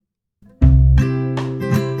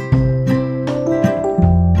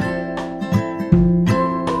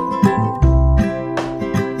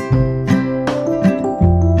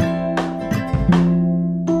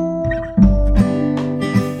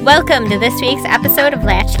Welcome to this week's episode of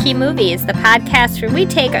Latchkey Movies, the podcast where we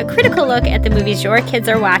take a critical look at the movies your kids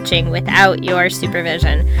are watching without your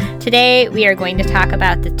supervision. Today, we are going to talk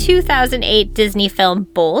about the 2008 Disney film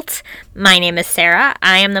Bolt. My name is Sarah.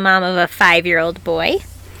 I am the mom of a 5-year-old boy.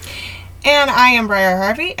 And I am Briar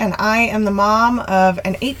Harvey, and I am the mom of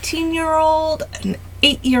an 18-year-old, an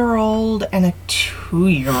 8-year-old, and a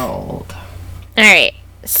 2-year-old. All right,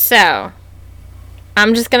 so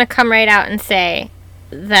I'm just going to come right out and say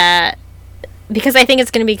that, because I think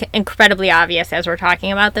it's going to be incredibly obvious as we're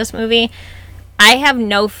talking about this movie, I have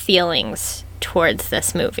no feelings towards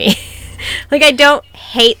this movie. Like, I don't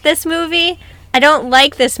hate this movie. I don't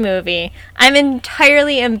like this movie. I'm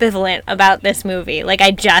entirely ambivalent about this movie. Like,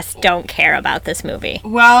 I just don't care about this movie.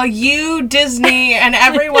 Well, you, Disney, and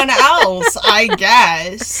everyone else, I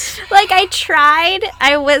guess. Like, I tried.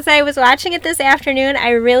 I was watching it this afternoon. I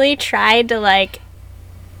really tried to, like,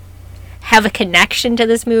 have a connection to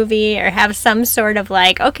this movie or have some sort of,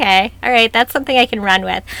 like, okay, all right, that's something I can run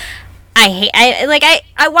with.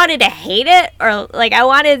 I wanted to hate it, or like I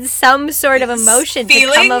wanted some sort of emotion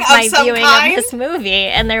to come of my viewing of this movie,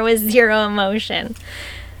 and there was zero emotion.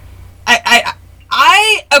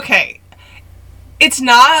 Okay, it's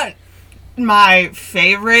not my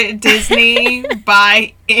favorite Disney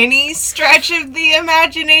by any stretch of the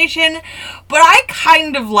imagination, but I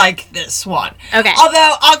kind of like this one. Okay.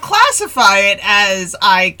 Although I'll classify it as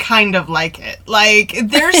I kind of like it. Like,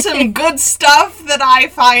 there's some good stuff that I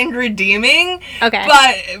find redeeming. Okay.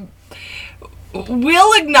 But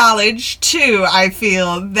we'll acknowledge, too, I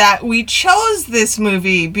feel, that we chose this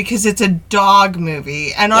movie because it's a dog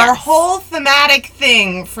movie. And our whole thematic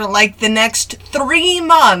thing for, like, the next 3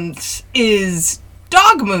 months is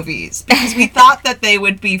dog movies. Because we thought that they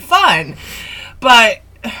would be fun. But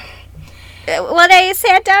when I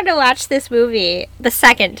sat down to watch this movie the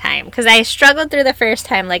second time, because I struggled through the first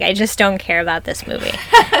time, like, I just don't care about this movie.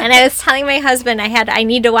 And I was telling my husband I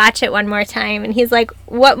need to watch it one more time, and he's like,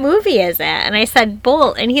 what movie is it? And I said,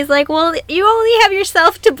 Bolt. And he's like, well, you only have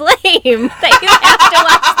yourself to blame that you have to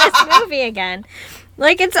watch this movie again.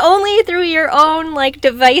 Like, it's only through your own, like,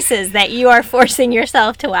 devices that you are forcing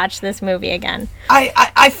yourself to watch this movie again.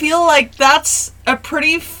 I feel like that's a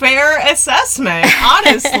pretty fair assessment,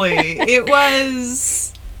 honestly. It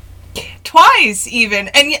was twice, even.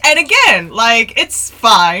 And again, like, it's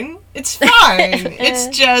fine. It's fine. It's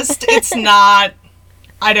just, it's not,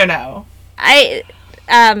 I don't know.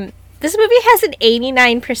 This movie has an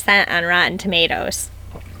 89% on Rotten Tomatoes.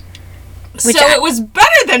 So it was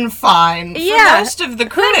better than fine for most of the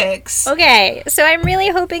critics. Okay, so I'm really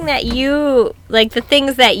hoping that you, like, the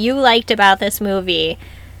things that you liked about this movie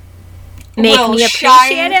make me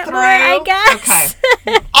appreciate it more, I guess.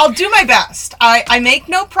 Okay. I'll do my best. I make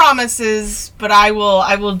no promises, but I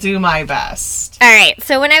will do my best. All right,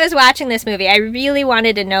 so when I was watching this movie, I really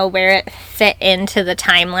wanted to know where it fit into the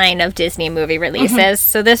timeline of Disney movie releases. Mm-hmm.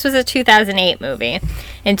 So this was a 2008 movie.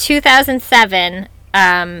 In 2007...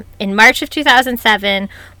 in March of 2007,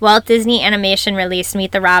 Walt Disney Animation released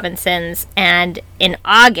Meet the Robinsons, and in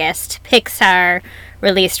August, Pixar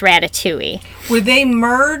released Ratatouille. Were they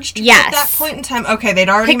merged at that point in time? Okay, they'd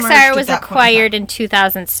already merged at that point. Pixar was acquired in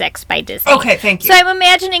 2006 by Disney. Okay, thank you. So I'm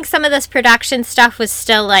imagining some of this production stuff was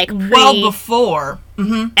still, like, well before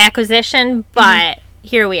acquisition, but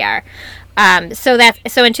here we are. So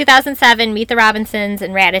in 2007, Meet the Robinsons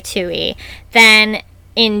and Ratatouille. Then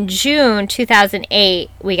in June 2008,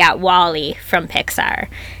 we got WALL-E from Pixar.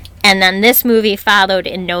 And then this movie followed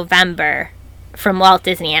in November from Walt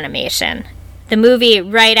Disney Animation. The movie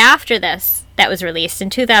right after this that was released in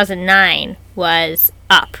 2009 was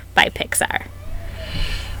Up by Pixar.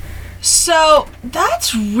 So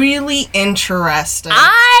that's really interesting.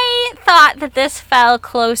 I thought that this fell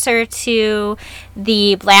closer to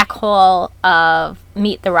the black hole of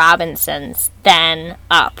Meet the Robinsons than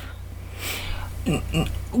Up.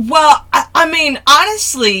 Well, I mean,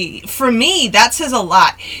 honestly, for me, that says a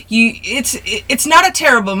lot. It's not a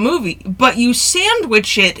terrible movie, but you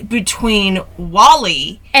sandwich it between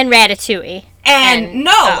WALL-E and Ratatouille. And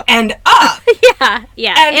Up. And Up.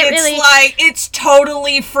 Yeah. And it's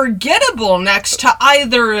totally forgettable next to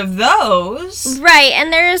either of those. Right,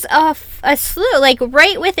 and there's a slew, like,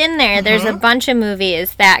 right within there, there's a bunch of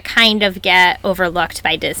movies that kind of get overlooked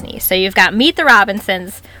by Disney. So you've got Meet the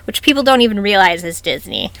Robinsons, which people don't even realize is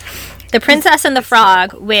Disney. The Princess and the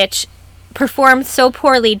Frog, which performed so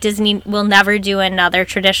poorly, Disney will never do another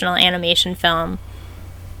traditional animation film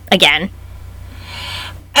again.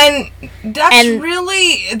 And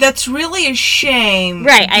that's really a shame.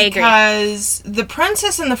 Right, I agree. Because The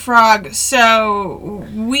Princess and the Frog, so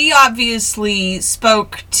we obviously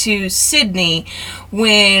spoke to Sydney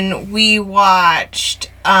when we watched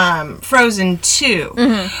Frozen 2.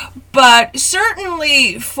 Mm-hmm. But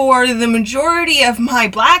certainly for the majority of my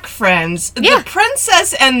black friends, The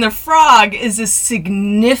Princess and the Frog is a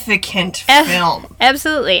significant film.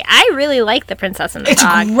 Absolutely. I really like The Princess and the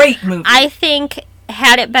Frog. It's a great movie. I think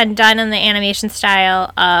had it been done in the animation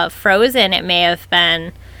style of Frozen, it may have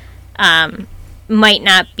been, might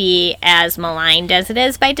not be as maligned as it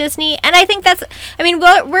is by Disney. And I think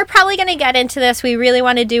we're probably going to get into this. We really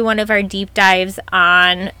want to do one of our deep dives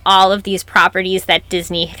on all of these properties that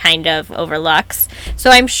Disney kind of overlooks. So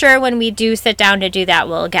I'm sure when we do sit down to do that,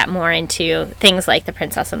 we'll get more into things like The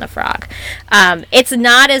Princess and the Frog. It's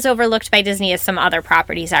not as overlooked by Disney as some other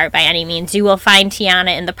properties are by any means. You will find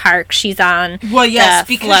Tiana in the park. She's on because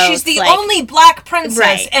she's the only black princess.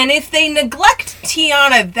 Right. And if they neglect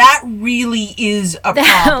Tiana, that really is a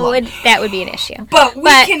problem. That would be an issue. But we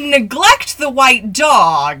can neglect the white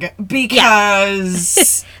dog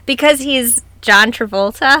because... because he's John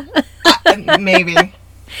Travolta? Maybe.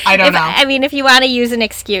 I don't know. I mean, if you want to use an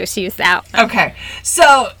excuse, use that one. Okay.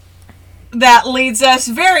 So that leads us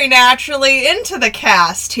very naturally into the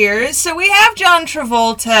cast here. So we have John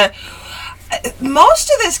Travolta.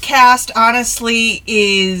 Most of this cast, honestly,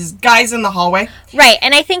 is guys in the hallway. Right,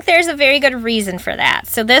 and I think there's a very good reason for that.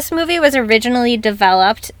 So this movie was originally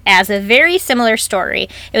developed as a very similar story.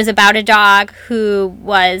 It was about a dog who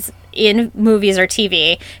was in movies or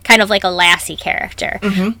TV, kind of like a Lassie character.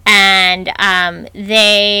 Mm-hmm. And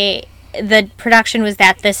the production was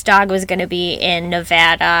that this dog was going to be in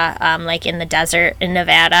Nevada, like in the desert in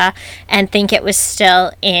Nevada, and think it was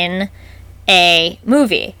still in a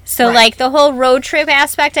movie. So like the whole road trip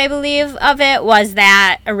aspect, I believe, of it was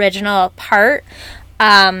that original part.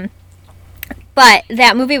 But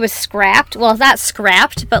that movie was scrapped. Well, not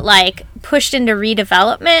scrapped, but like pushed into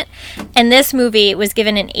redevelopment. And this movie was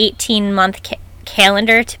given an 18-month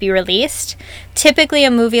calendar to be released. Typically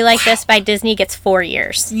a movie like this by Disney gets 4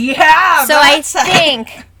 years. Yeah. So I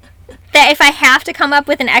think that if I have to come up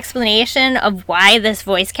with an explanation of why this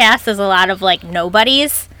voice cast is a lot of like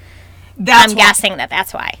nobodies, I'm guessing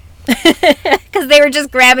that's why. Because they were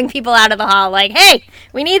just grabbing people out of the hall like, hey,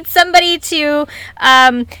 we need somebody to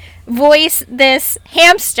voice this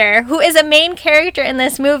hamster who is a main character in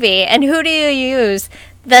this movie. And who do you use?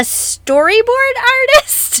 The storyboard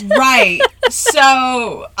artist? Right.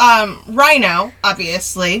 So, Rhino,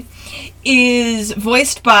 obviously, is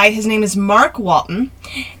voiced by, his name is Mark Walton.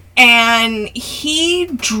 And he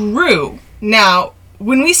drew. Now,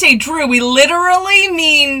 when we say drew, we literally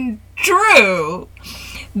mean drew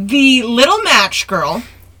the Little Match Girl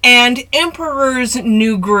and Emperor's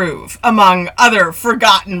New Groove, among other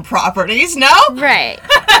forgotten properties, no? Right.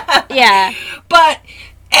 Yeah. But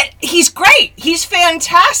he's great. He's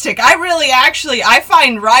fantastic. I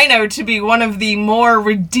find Rhino to be one of the more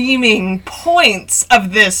redeeming points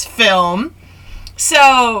of this film.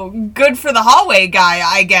 So, good for the hallway guy,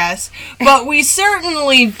 I guess. But we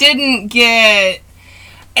certainly didn't get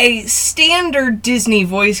a standard Disney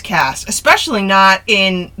voice cast, especially not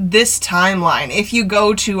in this timeline. If you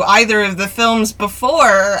go to either of the films before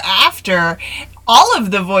or after, all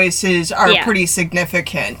of the voices are pretty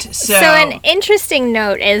significant. So an interesting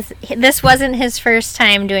note is this wasn't his first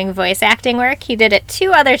time doing voice acting work. He did it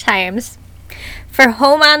 2 other times for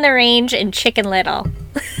Home on the Range and Chicken Little.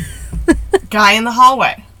 Guy in the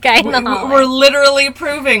hallway. Guy in the hallway. We're literally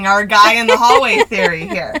proving our guy in the hallway theory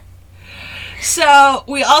here. So,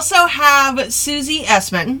 we also have Susie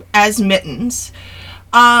Essman as Mittens.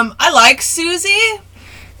 I like Susie.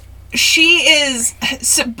 She is...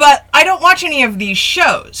 But I don't watch any of these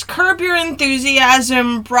shows. Curb Your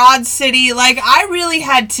Enthusiasm, Broad City. Like, I really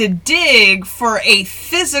had to dig for a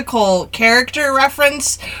physical character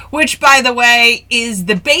reference, which, by the way, is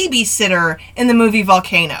the babysitter in the movie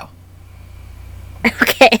Volcano.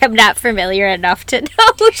 Okay, I'm not familiar enough to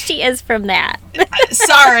know who she is from that.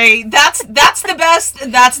 Sorry, that's the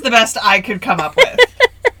best I could come up with.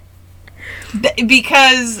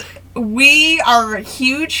 Because we are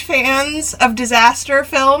huge fans of disaster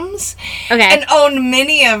films, and own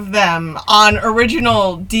many of them on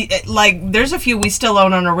original. There's a few we still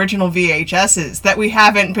own on original VHSs that we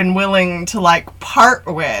haven't been willing to part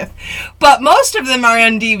with, but most of them are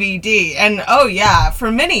on DVD. And for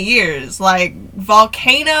many years,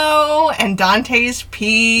 Volcano and Dante's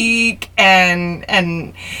Peak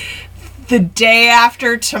and The Day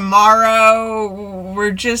After Tomorrow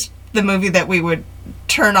were just the movie that we would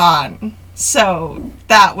turn on So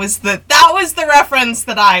that was the reference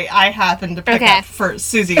that I happened to pick up for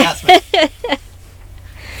Susie Essman.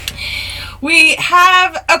 We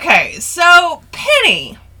have, so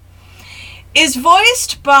Penny is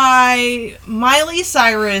voiced by Miley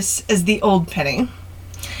Cyrus as the old Penny,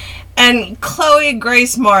 and Chloe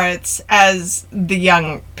Grace Moritz as the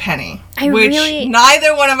young Penny,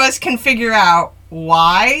 neither one of us can figure out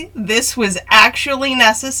why this was actually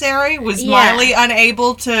necessary. Was Miley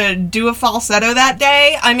unable to do a falsetto that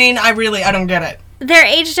day? I mean, I don't get it. Their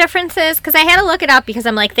age differences, because I had to look it up because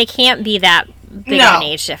I'm like, they can't be that big of an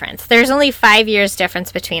age difference. There's only 5 years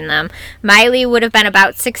difference between them. Miley would have been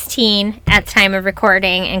about 16 at the time of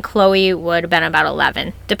recording, and Chloe would have been about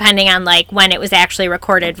 11, depending on like when it was actually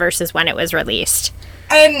recorded versus when it was released.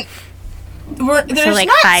 And there's like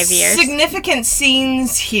not 5 years. Significant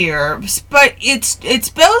scenes here, but it's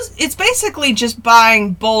basically just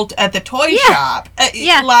buying Bolt at the toy shop.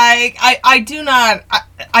 Like I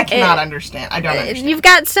cannot understand. I don't understand. You've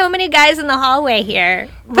got so many guys in the hallway here,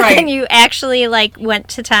 but then you actually like went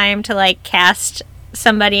to time to like cast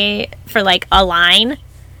somebody for like a line.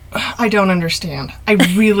 I don't understand. I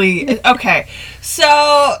really okay.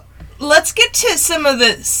 So let's get to some of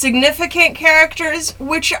the significant characters,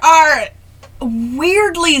 which are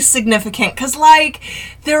weirdly significant because like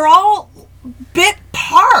they're all bit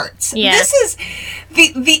parts. This is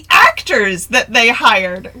the actors that they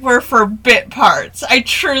hired were for bit parts. I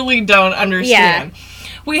truly don't understand.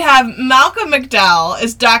 We have Malcolm McDowell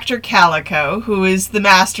as Dr. Calico, who is the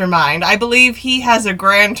mastermind. I believe he has a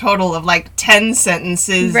grand total of like 10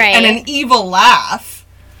 sentences and an evil laugh.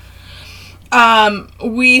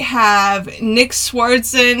 We have Nick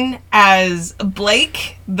Swardson as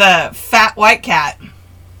Blake, the fat white cat.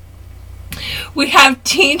 We have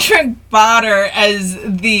Tiendra Bodder as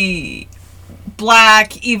the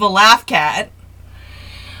black evil laugh cat.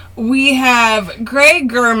 We have Greg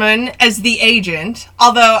Gurman as the agent,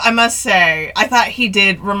 although I must say, I thought he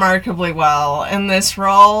did remarkably well in this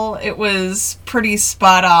role. It was pretty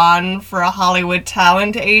spot on for a Hollywood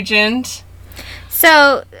talent agent.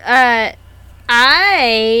 So,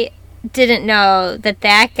 I didn't know that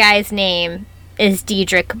guy's name is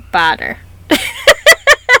Diedrich Bader.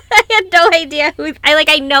 I had no idea who.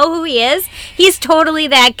 I know who he is. He's totally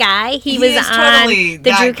that guy. He was on totally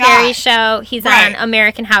the Drew Carey show. He's on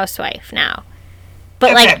American Housewife now.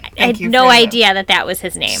 But I had no idea that was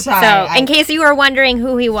his name. Sorry, so, in case you were wondering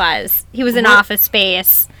who he was in Office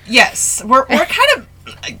Space. Yes, we're kind of.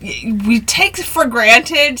 We take for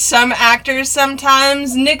granted some actors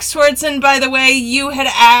sometimes. Nick Swardson, by the way, you had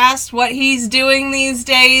asked what he's doing these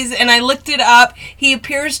days, and I looked it up. He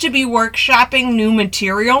appears to be workshopping new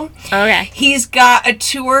material. Okay. He's got a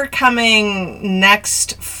tour coming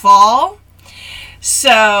next fall.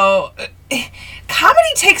 So,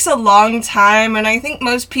 comedy takes a long time, and I think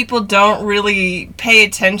most people don't really pay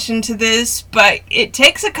attention to this, but it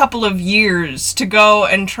takes a couple of years to go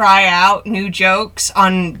and try out new jokes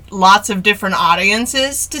on lots of different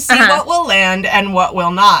audiences to see what will land and what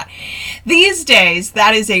will not. These days,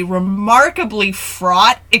 that is a remarkably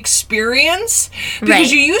fraught experience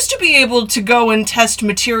because you used to be able to go and test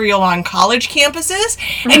material on college campuses,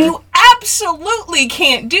 and you absolutely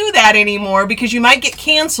can't do that anymore because you might get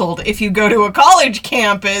canceled if you go to a college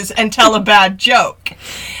campus and tell a bad joke.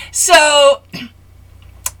 So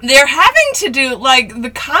they're having to do, like,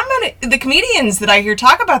 the comedians that I hear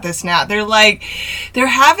talk about this now, they're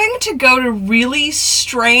having to go to really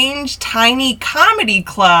strange, tiny comedy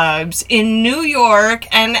clubs in New York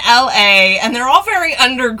and LA, and they're all very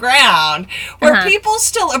underground, where people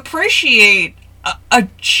still appreciate a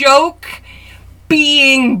joke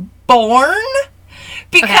being born.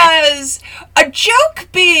 Because a joke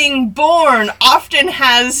being born often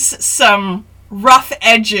has some rough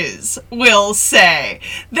edges, we'll say.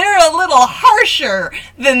 They're a little harsher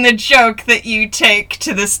than the joke that you take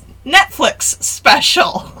to this Netflix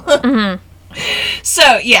special.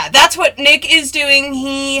 So, yeah, that's what Nick is doing.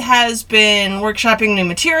 He has been workshopping new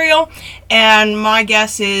material, and my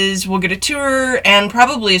guess is we'll get a tour and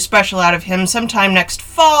probably a special out of him sometime next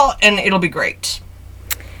fall, and it'll be great.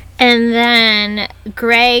 And then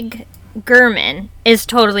Greg Gurman is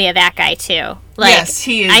totally that guy too. Yes,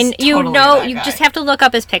 he is. You just have to look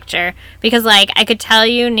up his picture because, I could tell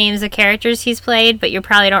you names of characters he's played, but you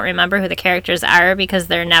probably don't remember who the characters are because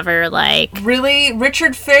they're never Really,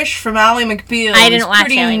 Richard Fish from Ally McBeal. I didn't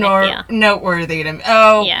watch Ally McBeal. Noteworthy to me.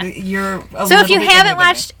 Oh, yeah. You're. So if you haven't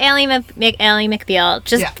watched Ally McBeal,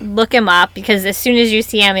 just look him up because as soon as you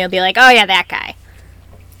see him, you'll be like, oh yeah, that guy.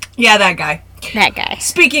 Yeah, that guy. That guy.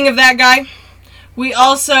 Speaking of that guy, we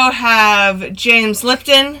also have James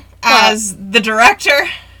Lipton as the director.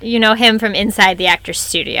 You know him from inside the actor's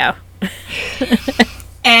studio.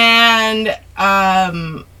 And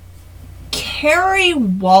Carey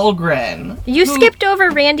Walgren. You skipped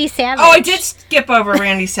over Randy Savage. Oh, I did skip over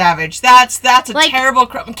Randy Savage. That's a Like, terrible.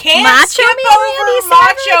 Can't Macho skip Man over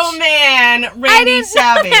Macho Man Randy I didn't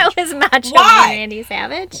Savage. know that was Macho Why? Man Randy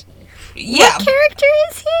Savage. Yeah. What character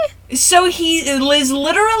is he? So he is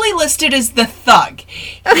literally listed as the thug.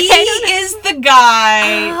 Okay, He is the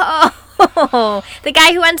guy. Oh, the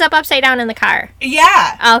guy who ends up upside down in the car.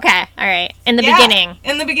 Yeah. Okay, all right. In the Yeah, beginning.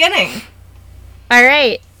 In the beginning. All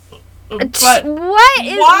right. But What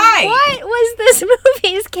was this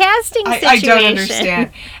movie's casting situation? I don't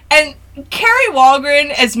understand. And Carey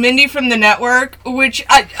Walgren as Mindy from The Network, which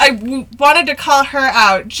I wanted to call her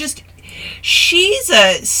out. Just, she's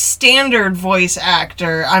a standard voice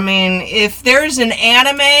actor. I mean, if there's an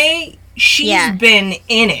anime, she's been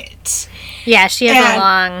in it. Yeah, she has And a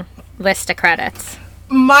long list of credits.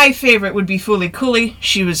 My favorite would be Foolie Cooley.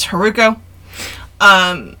 She was Haruko.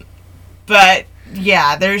 But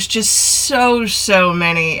yeah, there's just so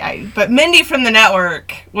many. But Mindy from The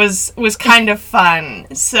Network was kind of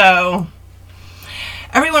fun. So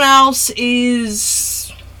everyone else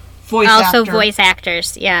is voice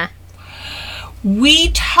actors. Yeah. We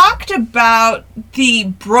talked about the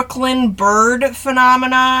Brooklyn Bird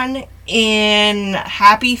phenomenon in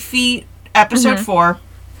Happy Feet episode 4.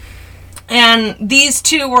 And these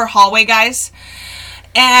two were hallway guys.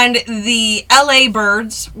 And the LA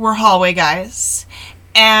birds were hallway guys.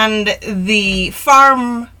 And the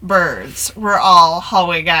farm birds were all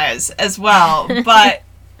hallway guys as well. But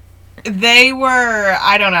they were,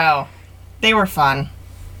 I don't know, they were fun.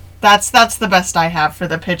 That's the best I have for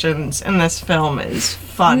the pigeons in this film is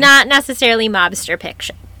fun. Not necessarily mobster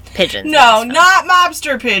pigeons. No, not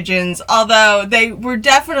mobster pigeons, although they were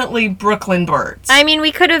definitely Brooklyn birds. I mean,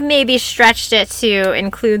 we could have maybe stretched it to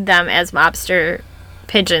include them as mobster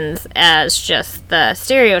pigeons as just the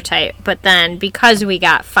stereotype, but then because we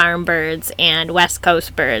got farm birds and West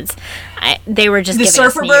Coast birds, they were just giving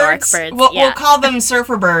us New York birds. We'll call them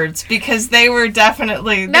surfer birds because they were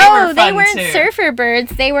definitely they weren't too. Surfer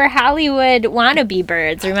birds. They were Hollywood wannabe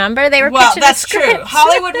birds. Remember, they were pitching that's true.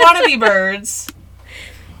 Hollywood wannabe birds.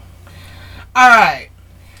 All right,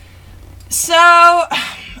 so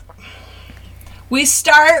we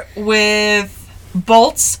start with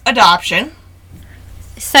Bolt's adoption.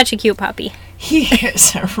 Such a cute puppy. He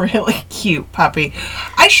is a really cute puppy.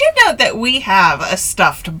 I should note that we have a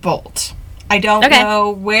stuffed Bolt. I don't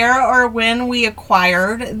know where or when we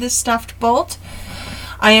acquired the stuffed Bolt.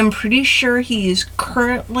 I am pretty sure he is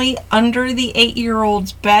currently under the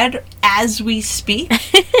 8-year-old's bed as we speak.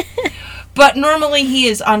 But normally he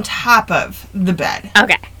is on top of the bed.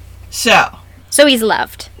 Okay. So he's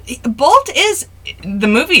loved. Bolt is... The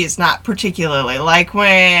movie is not particularly. Like,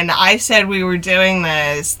 when I said we were doing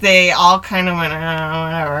this, they all kind of went, oh,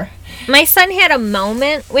 whatever. My son had a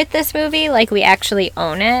moment with this movie, like, we actually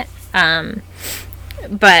own it.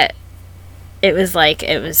 But it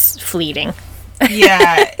was fleeting.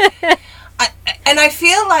 Yeah. And I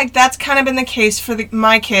feel like that's kind of been the case for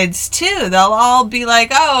my kids, too. They'll all be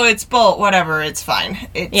like, oh, it's Bolt, whatever, it's fine.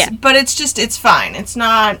 But it's fine. It's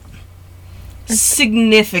not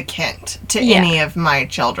significant to any of my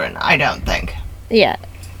children, I don't think. Yeah.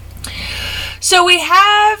 So we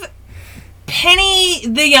have Penny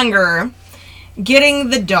the younger getting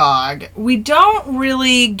the dog. We don't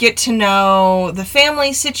really get to know the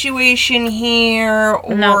family situation here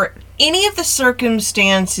or any of the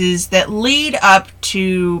circumstances that lead up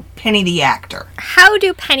to Penny the actor. How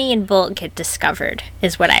do Penny and Bolt get discovered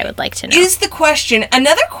is what I would like to know. Is the question.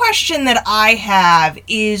 Another question that I have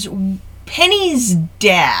is Penny's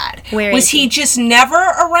dad. Was he just never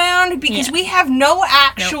around? Because we have no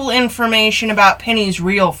actual information about Penny's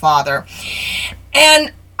real father.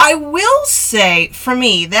 And I will say, for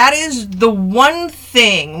me, that is the one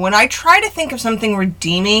thing, when I try to think of something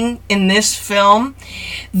redeeming in this film,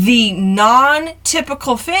 the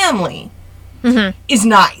non-typical family is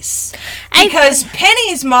nice. Because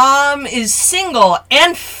Penny's mom is single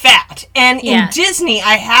and fat. And in Disney,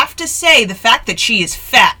 I have to say, the fact that she is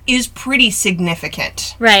fat is pretty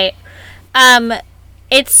significant. Right.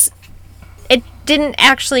 It didn't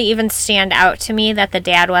actually even stand out to me that the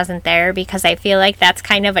dad wasn't there, because I feel like that's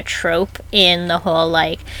kind of a trope in the whole,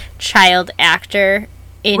 like, child actor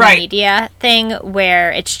in media thing,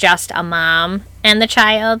 where it's just a mom and the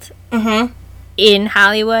child in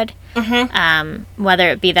Hollywood. Whether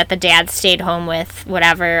it be that the dad stayed home with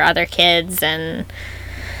whatever other kids, and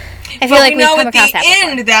I feel like we've come across that before.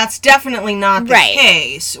 At the end, that's definitely not the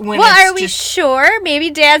case. Are we sure? Maybe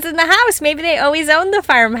dad's in the house. Maybe they always own the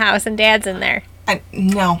farmhouse and dad's in there.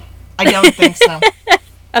 No, I don't think so.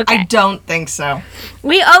 Okay. I don't think so.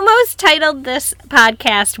 We almost titled this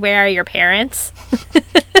podcast, Where Are Your Parents?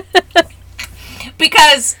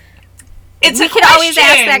 Because it's we a can question always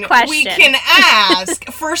ask that question. we can ask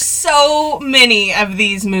for so many of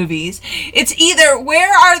these movies. It's either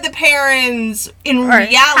where are the parents in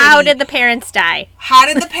reality? How did the parents die? How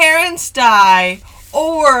did the parents die?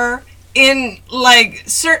 Or in like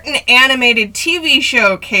certain animated TV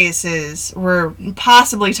show cases, we're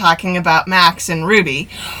possibly talking about Max and Ruby.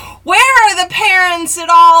 Where are the parents at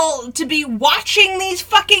all to be watching these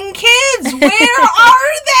fucking kids? Where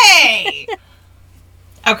are they?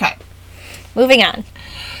 Okay. Moving on.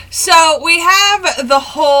 So we have the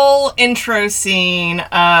whole intro scene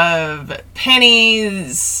of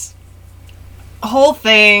Penny's whole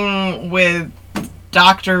thing with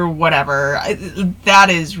Dr. Whatever. That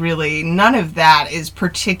is really, none of that is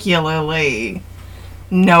particularly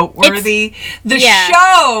noteworthy. The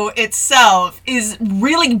show itself is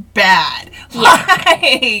really bad. Yeah.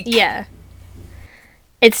 Yeah.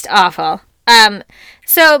 It's awful.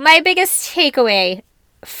 So my biggest takeaway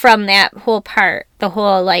from that whole part, the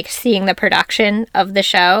whole, like, seeing the production of the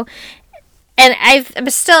show, and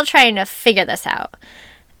I'm still trying to figure this out.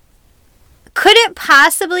 Could it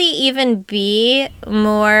possibly even be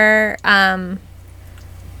more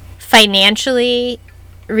financially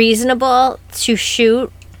reasonable to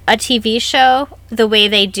shoot a TV show the way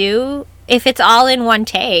they do if it's all in one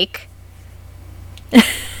take?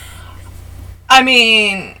 I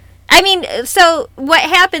mean, so what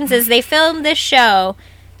happens is they film this show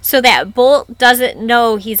so that Bolt doesn't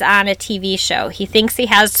know he's on a TV show. He thinks he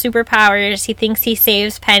has superpowers. He thinks he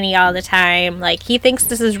saves Penny all the time. Like, he thinks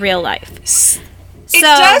this is real life. It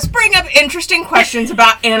does bring up interesting questions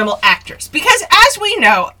about animal actors. Because, as we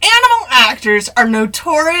know, animal actors are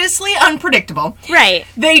notoriously unpredictable. Right.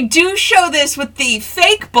 They do show this with the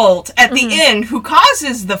fake Bolt at the end who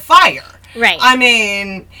causes the fire. Right. I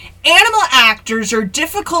mean, animal actors are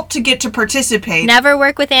difficult to get to participate. Never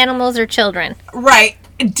work with animals or children. Right.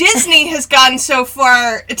 Disney has gotten so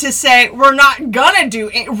far to say, we're not gonna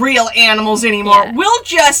do real animals anymore. Yeah. We'll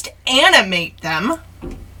just animate them.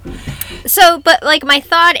 So, but, like, my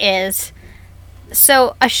thought is,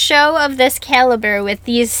 so a show of this caliber with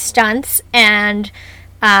these stunts and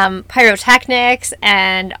pyrotechnics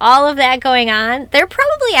and all of that going on, they're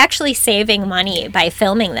probably actually saving money by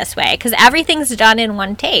filming this way, because everything's done in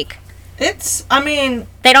one take. They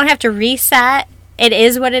don't have to reset. It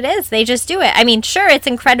is what it is. They just do it. I mean, sure, it's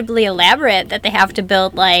incredibly elaborate that they have to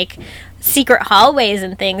build, like, secret hallways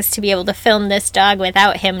and things to be able to film this dog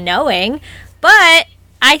without him knowing, but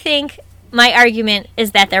I think my argument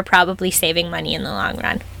is that they're probably saving money in the long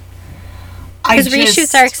run. Because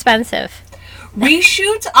reshoots are expensive.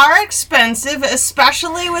 Reshoots are expensive,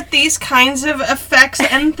 especially with these kinds of effects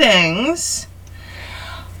and things.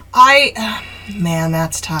 Man,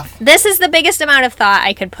 that's tough. This is the biggest amount of thought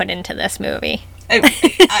I could put into this movie.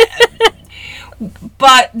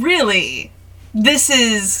 But really, this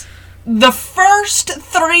is the first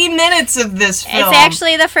 3 minutes of this film. It's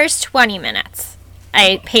actually the first 20 minutes.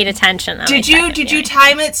 I paid attention. Did you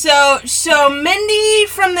time it? So Mindy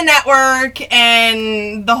from the network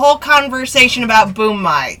and the whole conversation about boom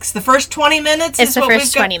mics. The first 20 minutes is what we've got?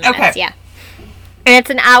 It's the first 20 minutes, okay. Yeah. And it's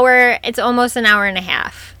an hour, it's almost an hour and a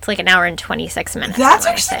half. It's like an hour and 26 minutes. That's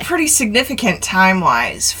actually pretty significant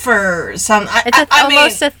time-wise for some... It's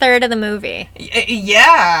almost a third of the movie.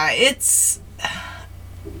 Yeah, it's...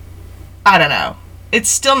 I don't know. It's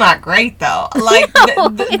still not great, though. Like, No,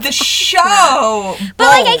 the show... But,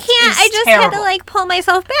 like, I can't... I just had to, like, pull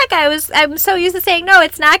myself back. I'm so used to saying, no,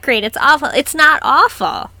 it's not great. It's awful. It's not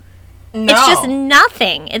awful. No. It's just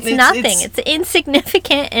nothing. It's nothing. It's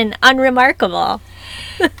insignificant and unremarkable.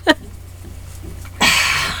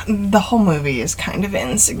 The whole movie is kind of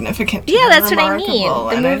insignificant. Yeah, that's what I mean.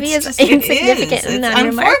 The movie is insignificant and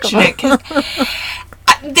unremarkable. Unfortunate.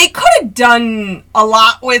 They could have done a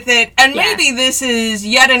lot with it, and maybe this is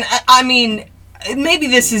maybe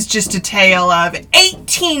this is just a tale of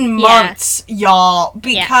 18 months, y'all,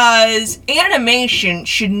 because animation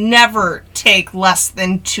should never take less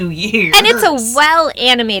than 2 years. And it's a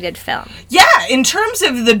well-animated film. Yeah, in terms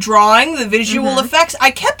of the drawing, the visual effects, I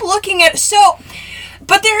kept looking at...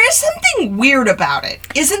 But there is something weird about it,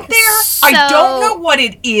 isn't there? I don't know what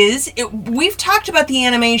it is. We've talked about the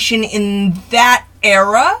animation in that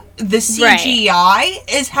era. The CGI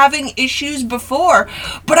is having issues before.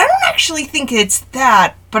 But I don't actually think it's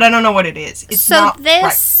that. But I don't know what it is.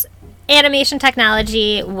 This animation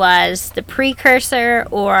technology was the precursor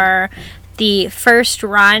or the first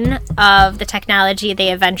run of the technology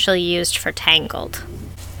they eventually used for Tangled.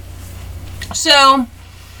 So,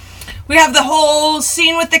 we have the whole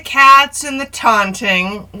scene with the cats and the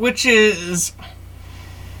taunting, which is...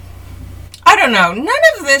 I don't know. None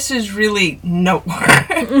of this is really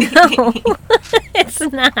noteworthy. No, it's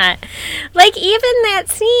not. Like, even that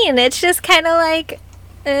scene, it's just kind of like...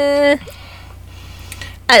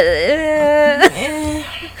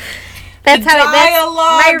 That's the how dialogue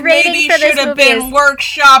my rating maybe for this should have movie been is,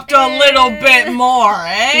 workshopped a little bit more,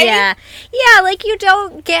 eh? yeah, like you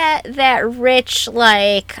don't get that rich,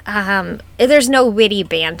 like, there's no witty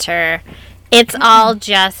banter. It's all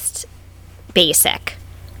just basic.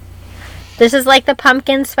 This is like the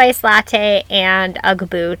pumpkin spice latte and Ugg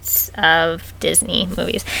boots of Disney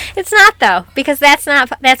movies. It's not, though, because that's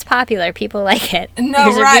popular. People like it. No,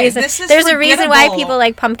 there's right. There's a reason why people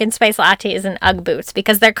like pumpkin spice lattes and Ugg boots,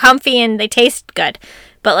 because they're comfy and they taste good.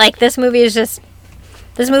 But like this movie is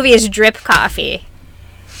drip coffee.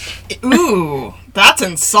 Ooh, that's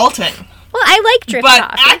insulting. Well, I like drip but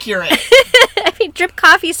coffee. But accurate. I mean, drip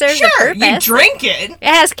coffee serves a purpose. Sure, you drink it. It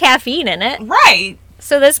has caffeine in it. Right.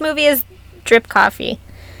 So this movie is drip coffee.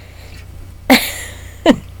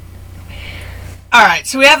 Alright,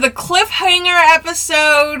 so we have the cliffhanger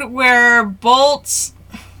episode where Bolt's...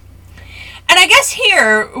 And I guess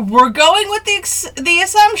here, we're going with the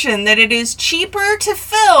assumption that it is cheaper to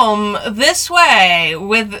film this way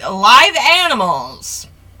with live animals.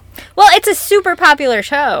 Well, it's a super popular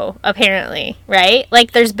show, apparently, right?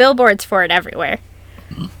 Like, there's billboards for it everywhere.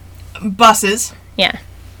 Buses. Yeah.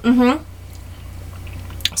 Mm-hmm.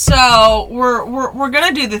 So, we're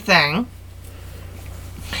gonna do the thing.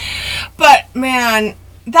 But, man,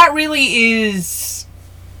 that really is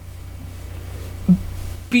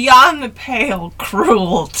beyond the pale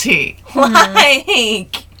cruelty. Mm-hmm.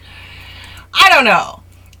 Like, I don't know.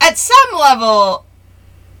 At some level,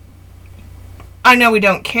 I know we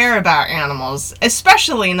don't care about animals,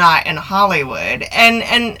 especially not in Hollywood. And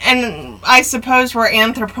I suppose we're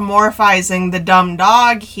anthropomorphizing the dumb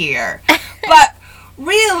dog here. But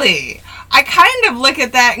really, I kind of look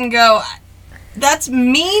at that and go, that's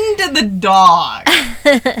mean to the dog.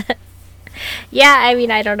 Yeah, I mean,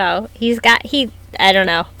 I don't know. I don't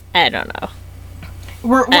know.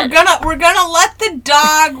 We're gonna let the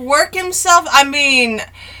dog work himself. I mean,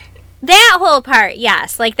 that whole part,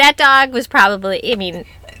 yes. Like, that dog was probably, I mean...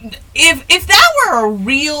 If that were a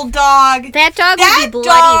real dog... That dog would be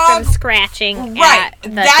bloody from scratching right, at the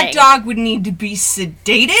that thing. dog would need to be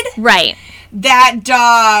sedated. Right. That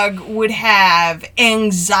dog would have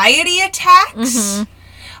anxiety attacks. Mm-hmm.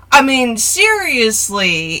 I mean,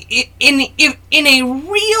 seriously, in a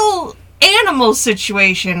real animal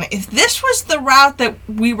situation, if this was the route that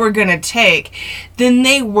we were going to take, then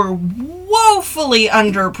they were woefully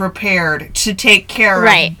underprepared to take care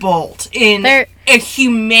of Bolt in a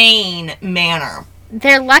humane manner.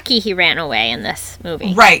 They're lucky he ran away in this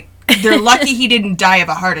movie. Right. They're lucky he didn't die of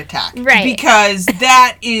a heart attack. Right. Because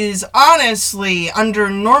that is honestly, under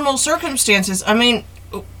normal circumstances, I mean,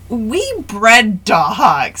 we bred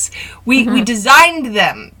dogs. We designed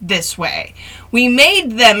them this way. We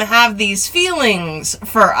made them have these feelings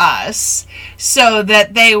for us so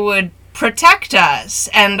that they would protect us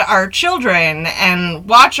and our children and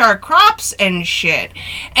watch our crops and shit.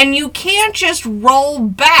 And you can't just roll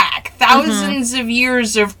back thousands of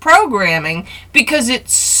years of programming because it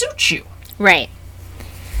suits you. Right.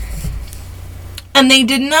 And they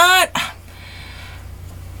did not...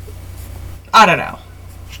 I don't know.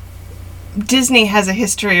 Disney has a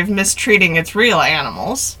history of mistreating its real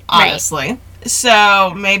animals, honestly. Right.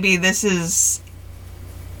 So maybe this is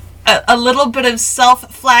a little bit of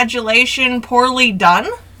self-flagellation poorly done?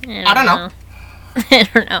 I don't know.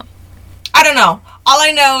 I don't know. All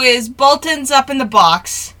I know is Bolton's up in the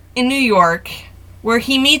box in New York where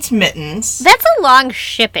he meets Mittens. That's a long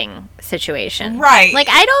shipping situation. Right. Like,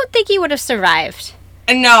 I don't think he would have survived.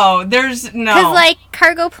 No, there's no. Because, like,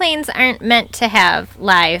 cargo planes aren't meant to have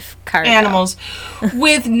live cargo. Animals.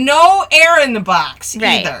 With no air in the box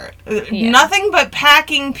either. Yeah. Nothing but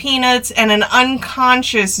packing peanuts and an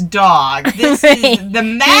unconscious dog. This is the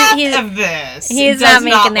math of this. He's not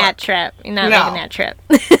making that trip. He's not making that trip.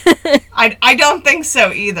 I don't think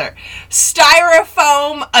so either.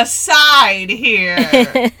 Styrofoam aside here.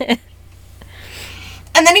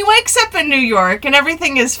 And then he wakes up in New York and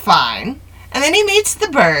everything is fine. And then he meets the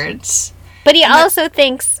birds. But he also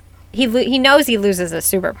thinks, he knows he loses his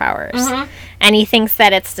superpowers. Mm-hmm. And he thinks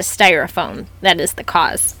that it's the styrofoam that is the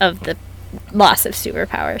cause of the loss of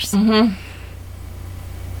superpowers. Mm-hmm.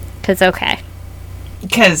 Because, okay.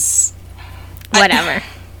 Because... Whatever.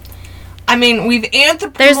 I mean, we've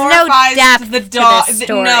anthropomorphized There's no depth the to dog. this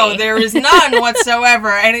story. No, there is none whatsoever,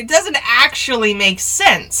 and it doesn't actually make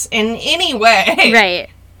sense in any way. Right.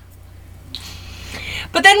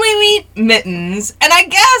 But then we meet Mittens, and I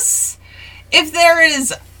guess if there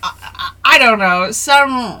is, I don't know,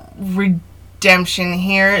 some redemption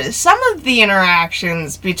here, some of the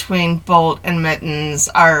interactions between Bolt and Mittens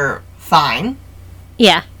are fine.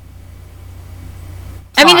 Yeah.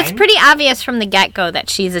 I mean, it's Fine. pretty obvious from the get-go that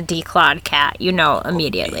she's a declawed cat. You know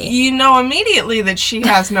immediately. You know immediately that she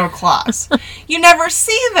has no claws. You never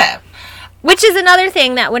see them. Which is another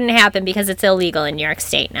thing that wouldn't happen because it's illegal in New York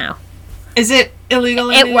State now. Is it illegal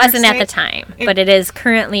in It New York wasn't at State? the time, but it is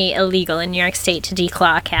currently illegal in New York State to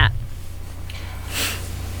declaw a cat.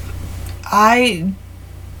 I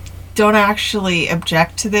don't actually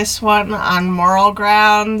object to this one on moral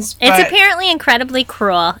grounds. It's but apparently incredibly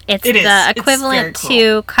cruel. It's It is. the It's equivalent very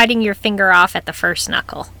cruel. to cutting your finger off at the first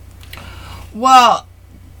knuckle. Well,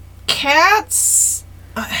 cats.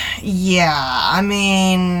 Yeah, I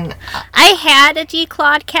mean, I had a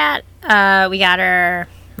declawed cat. We got her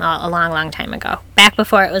a long time ago, back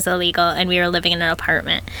before it was illegal, and we were living in an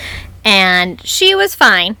apartment. And she was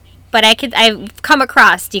fine, but I've come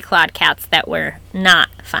across declawed cats that were not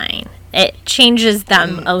fine. It changes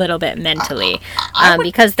them a little bit mentally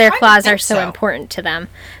because their I would claws are think so so. important to them.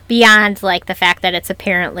 Beyond like the fact that it's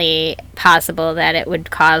apparently possible that it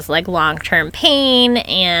would cause like long-term pain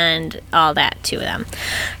and all that to them.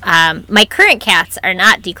 My current cats are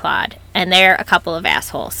not declawed, and they're a couple of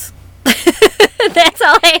assholes. That's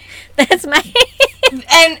my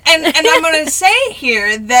and I'm gonna say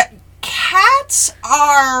here that cats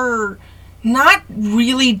are not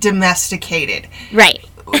really domesticated. right.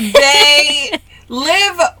 They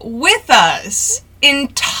live with us in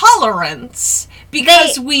tolerance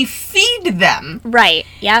because we feed them Right.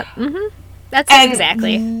 Yep. That's and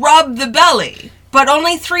exactly. rub the belly, but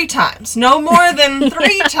only 3 times. No more than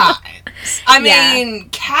 3 times. I Yeah. mean,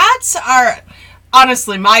 cats are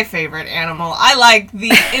honestly my favorite animal. I like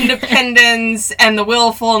the independence and the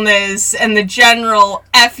willfulness and the general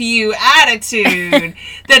F you attitude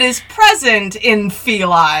that is present in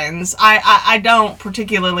felines. I don't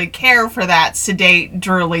particularly care for that sedate,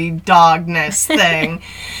 drooly dogness thing.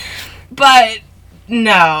 But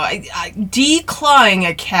no, declawing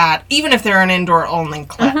a cat, even if they're an indoor-only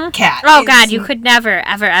cat. Oh is- God, you could never,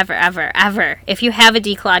 ever. If you have a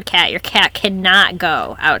declawed cat, your cat cannot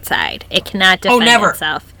go outside. It cannot defend never.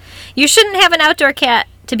 itself. You shouldn't have an outdoor cat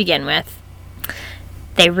to begin with.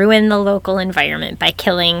 They ruin the local environment by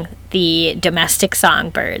killing the domestic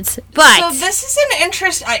songbirds. But So this is an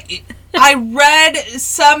interest. I read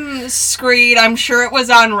some screed. I'm sure it was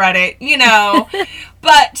on Reddit, you know,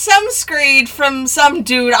 but some screed from some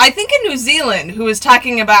dude, I think in New Zealand, who was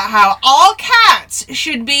talking about how all cats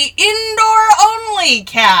should be indoor-only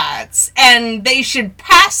cats, and they should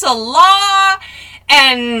pass a law.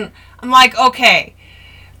 And I'm like, okay,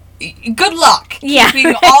 good luck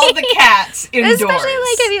keeping all the cats indoors. especially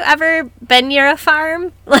like, have you ever been near a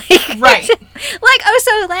farm? Like, Right.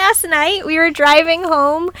 so last night we were driving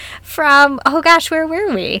home from, oh gosh, where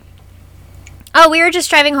were we? Oh, we were just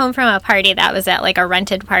driving home from a party that was at like a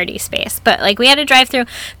rented party space. But like we had to drive through,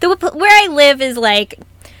 where I live is like,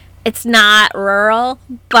 it's not rural,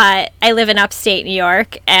 but I live in upstate New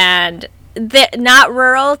York, and not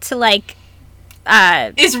rural to like,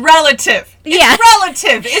 Is relative. Yeah. It's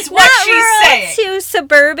relative. It's what not she's rural saying. to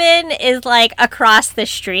suburban is like across the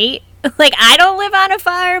street. Like, I don't live on a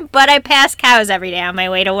farm, but I pass cows every day on my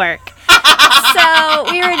way to work. So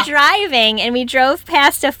we were driving, and we drove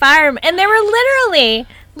past a farm, and there were literally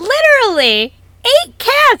 8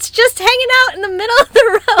 cats just hanging out in the middle of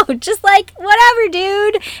the road. Just like, whatever,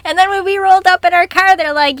 dude. And then when we rolled up in our car,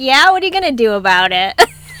 they're like, yeah, what are you going to do about it?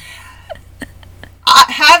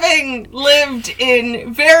 Having lived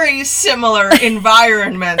in very similar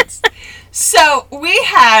environments. So we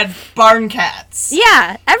had barn cats.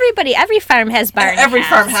 Yeah, every farm has barn Every cats.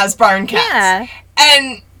 farm has barn cats. Yeah.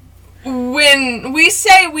 And when we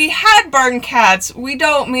say we had barn cats, we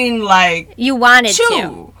don't mean like You wanted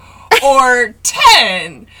to. 2 or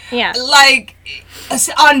 10. Yeah. Like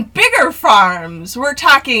on bigger farms, we're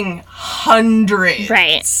talking hundreds.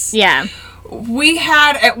 Right. Yeah. We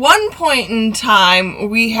had, at one point in time,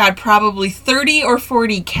 we had probably 30 or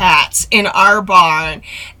 40 cats in our barn.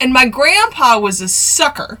 And my grandpa was a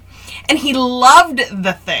sucker. and he loved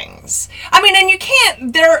the things. I mean, and you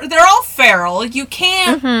can't, they're all feral. You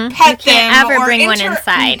can't pet you can't them ever or bring one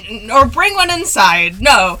inside. Or bring one inside,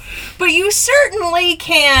 no. But you certainly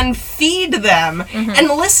can feed them and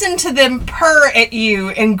listen to them purr at you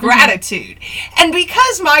in gratitude. And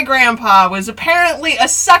because my grandpa was apparently a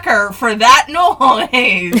sucker for that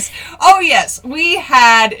noise, oh yes, we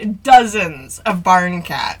had dozens of barn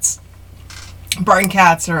cats. Barn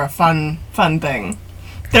cats are a fun thing.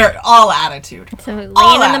 They're all attitude. So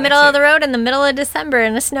laying in the middle of the road in the middle of December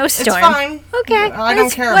in a snowstorm. It's fine. Okay. I don't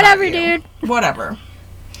care whatever, about you. dude. Whatever.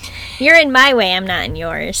 You're in my way, I'm not in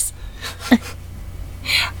yours.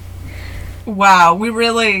 Wow,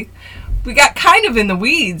 we got kind of in the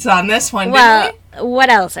weeds on this one, didn't we? What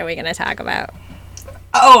else are we going to talk about?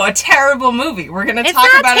 Oh, a terrible movie. We're going to talk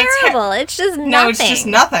about it. It's not terrible. It's just nothing. No, it's just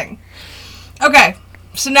nothing. Okay,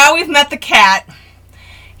 so now we've met the cat.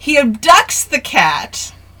 He abducts the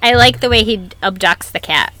cat. I like the way he abducts the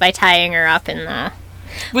cat by tying her up in the...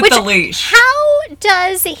 With the leash. How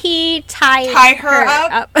does he tie her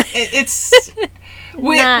up? It's...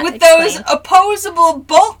 with explained. those opposable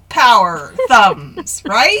bulk power thumbs,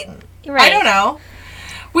 right? Right. I don't know.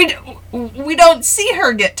 We don't see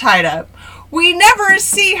her get tied up. We never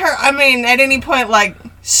see her, I mean, at any point, like,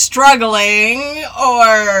 struggling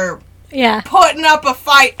or putting up a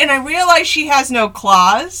fight. And I realize she has no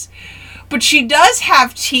claws, but she does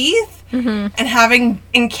have teeth. And having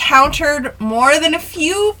encountered more than a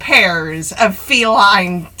few pairs of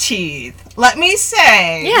feline teeth, let me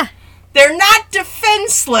say... Yeah. They're not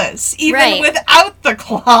defenseless, even without the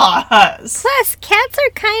claws. Plus, cats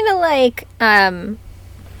are kind of like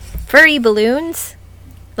furry balloons,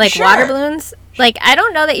 like water balloons. Like, I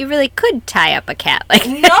don't know that you really could tie up a cat like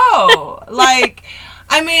that. No, like,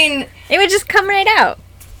 I mean... It would just come right out.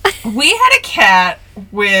 We had a cat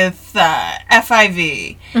with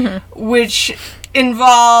FIV, which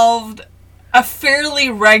involved a fairly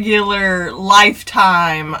regular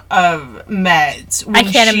lifetime of meds. I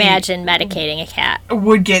can't imagine medicating a cat.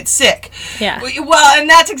 Would get sick. Yeah. Well, and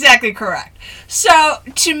that's exactly correct. So,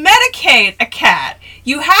 to medicate a cat,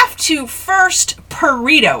 you have to first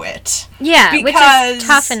burrito it. Yeah, which is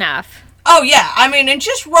tough enough. Oh, yeah. I mean, and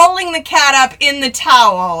just rolling the cat up in the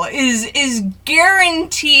towel is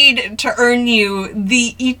guaranteed to earn you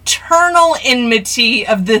the eternal enmity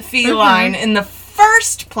of the feline in the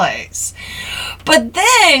first place. But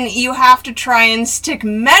then you have to try and stick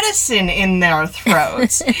medicine in their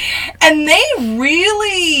throats. And they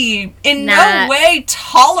really in no way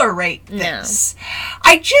tolerate this. No.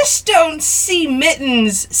 I just don't see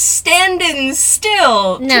Mittens standing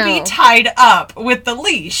still to be tied up with the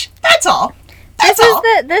leash. That's all.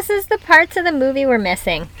 This is the parts of the movie we're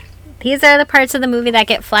missing. These are the parts of the movie that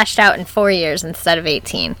get fleshed out in 4 years instead of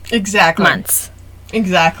 18 months.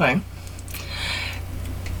 Exactly.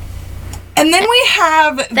 And then we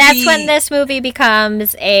have That's when this movie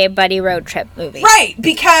becomes a buddy road trip movie. Right,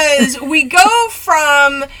 because we go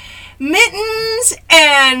from Mittens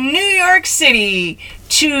and New York City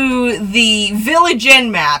to the Village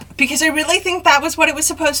Inn map, because I really think that was what it was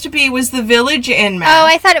supposed to be, was the Village Inn map. Oh,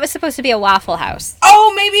 I thought it was supposed to be a Waffle House.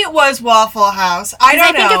 Oh, maybe it was Waffle House. I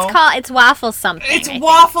don't know. I think it's Waffle something. It's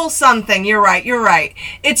Waffle something. You're right.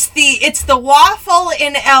 It's the Waffle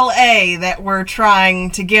in LA that we're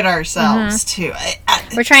trying to get ourselves to.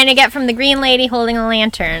 We're trying to get from the green lady holding a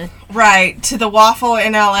lantern. Right, to the Waffle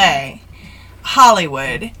in LA.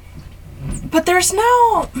 Hollywood. But there's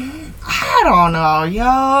no... I don't know,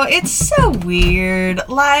 yo. It's so weird.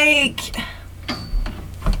 Like...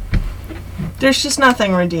 There's just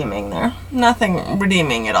nothing redeeming there. Nothing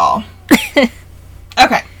redeeming at all.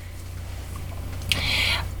 Okay.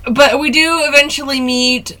 But we do eventually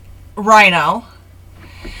meet Rhino.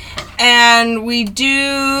 And we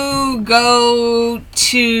do go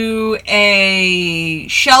to a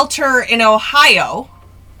shelter in Ohio.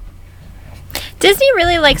 Disney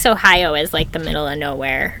really likes Ohio as, like, the middle of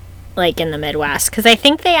nowhere, like, in the Midwest. Because I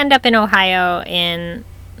think they end up in Ohio in,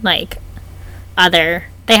 like,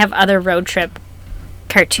 they have other road trip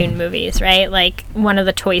cartoon movies, right? Like, one of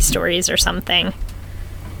the Toy Stories or something.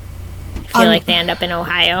 I feel like they end up in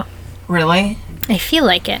Ohio. Really? I feel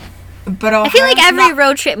like it. But I feel like every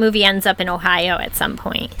road trip movie ends up in Ohio at some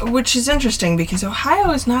point. Which is interesting, because Ohio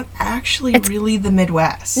is not actually really the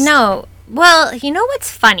Midwest. No. Well, you know what's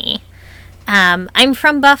funny? I'm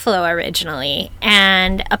from Buffalo originally,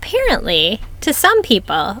 and apparently, to some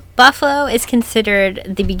people, Buffalo is considered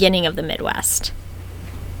the beginning of the Midwest.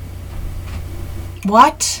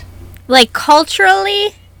 What? Like,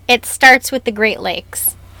 culturally, it starts with the Great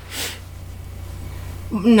Lakes.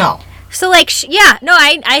 No. So, like, yeah, no,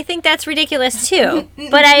 I think that's ridiculous, too.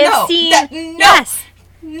 But I have seen... Yes.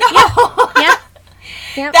 No. Yeah.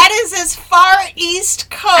 Yep. That is as far East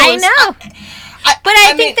Coast. I know. But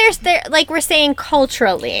I think there's like we're saying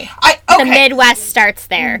culturally, the Midwest starts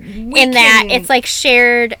there. That it's like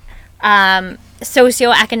shared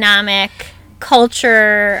socioeconomic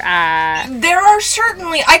culture. There are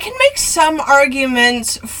certainly, I can make some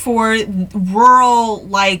arguments for rural,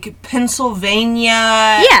 like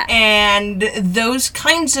Pennsylvania and those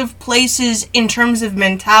kinds of places in terms of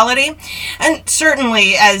mentality. And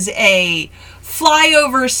certainly as a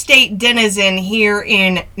flyover state denizen here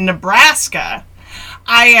in Nebraska,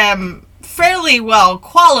 I am fairly well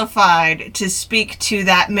qualified to speak to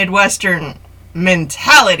that Midwestern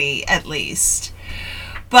mentality, at least.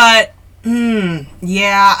 But,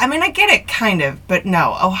 yeah, I mean, I get it, kind of, but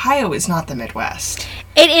no, Ohio is not the Midwest.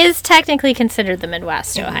 It is technically considered the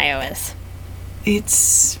Midwest, Ohio is.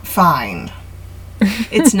 It's fine.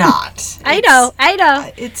 It's not. I know. I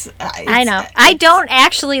know. I don't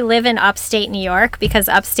actually live in upstate New York because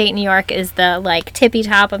upstate New York is the, like, tippy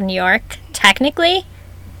top of New York, technically.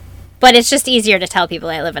 But it's just easier to tell people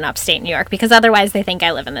I live in upstate New York because otherwise they think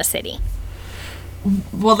I live in the city.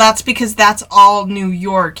 Well, that's because that's all New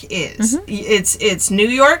York is. Mm-hmm. It's New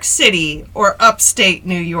York City or upstate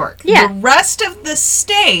New York. Yeah. The rest of the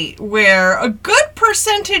state, where a good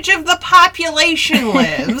percentage of the population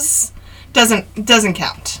lives, doesn't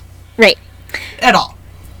count. Right. At all.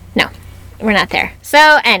 No, we're not there.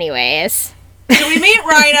 So, anyways. So we meet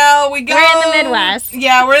Rhino, we go... We're in the Midwest.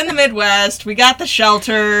 Yeah, we're in the Midwest. We got the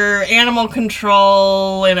shelter, animal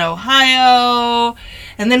control in Ohio,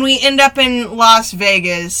 and then we end up in Las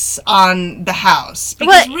Vegas on the house.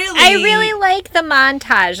 Because I really like the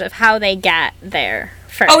montage of how they get there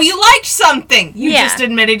first. Oh, you liked something. You just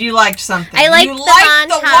admitted you liked something. I liked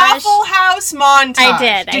the Waffle House montage. I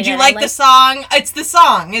did. Did you like the song? It's the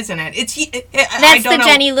song, isn't it? That's the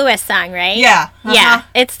Jenny Lewis song, right? Yeah. Uh-huh. Yeah.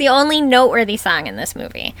 It's the only noteworthy song in this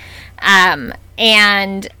movie.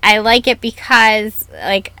 And I like it because,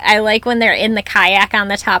 like, I like when they're in the kayak on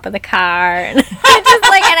the top of the car. And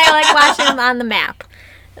and I like watching them on the map.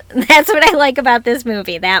 That's what I like about this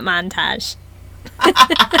movie, that montage.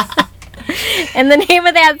 And the name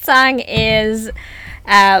of that song is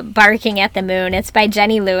Barking at the Moon. It's by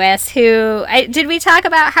Jenny Lewis, who... did we talk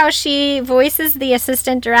about how she voices the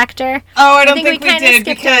assistant director? Oh, I don't think we did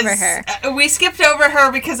because over her. We skipped over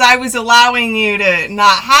her because I was allowing you to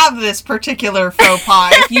not have this particular faux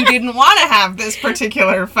pas if you didn't want to have this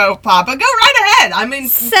particular faux pas. But go right ahead. I mean,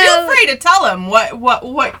 feel free to tell them what...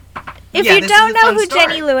 If you don't know who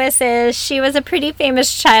Jenny Lewis is, she was a pretty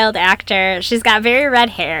famous child actor. She's got very red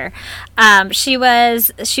hair. She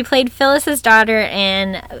played Phyllis's daughter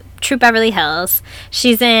in Troop Beverly Hills.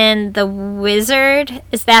 She's in The Wizard.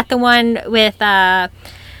 Is that the one with the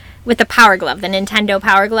Power Glove, the Nintendo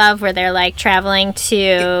Power Glove, where they're like traveling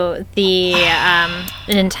to the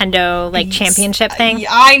Nintendo like championship thing?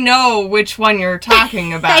 I know which one you're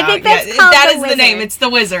talking about. I think that's called that The is Wizard. the name. It's The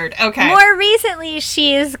Wizard. Okay. More recently,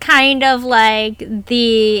 she's kind of like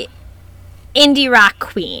the indie rock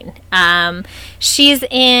queen. She's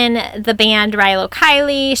in the band Rilo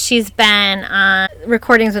Kiley. She's been on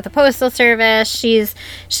recordings with the Postal Service. She's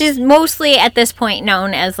mostly at this point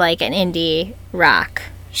known as like an indie rock.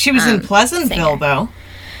 She was in Pleasantville, though.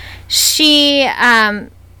 She,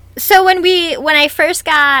 so when I first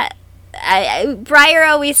got, Breyer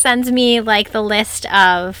always sends me, like, the list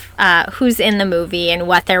of who's in the movie and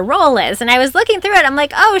what their role is. And I was looking through it. I'm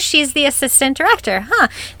like, oh, she's the assistant director. Huh.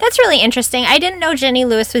 That's really interesting. I didn't know Jenny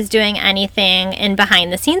Lewis was doing anything in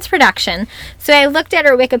behind-the-scenes production. So I looked at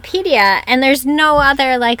her Wikipedia, and there's no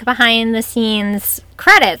other, like, behind-the-scenes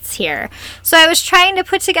credits here. So I was trying to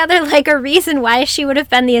put together like a reason why she would have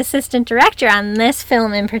been the assistant director on this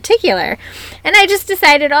film in particular. And I just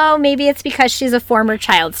decided, oh, maybe it's because she's a former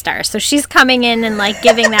child star. So she's coming in and like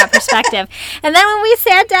giving that perspective. And then when we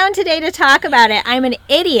sat down today to talk about it, I'm an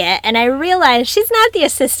idiot and I realized she's not the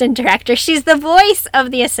assistant director. She's the voice of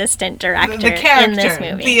the assistant director the character, in this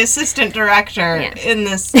movie. The assistant director in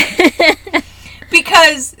this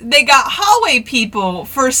because they got hallway people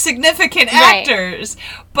for significant actors,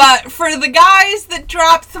 but for the guys that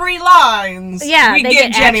drop 3 lines, we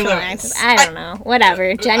get Jenny Lewis. Actors. I don't know.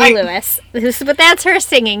 Whatever. Jenny Lewis. But that's her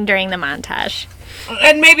singing during the montage.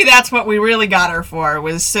 And maybe that's what we really got her for,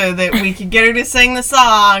 was so that we could get her to sing the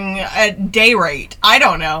song at day rate. I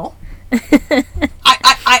don't know.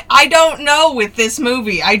 I don't know with this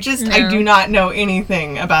movie. I do not know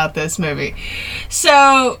anything about this movie.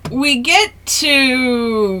 So we get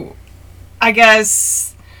to, I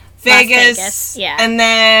guess, Vegas, yeah. and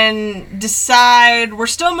then decide we're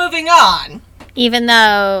still moving on. Even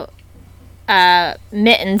though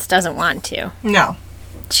Mittens doesn't want to. No.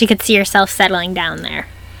 She could see herself settling down there.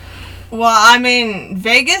 Well, I mean,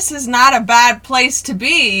 Vegas is not a bad place to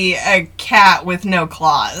be a cat with no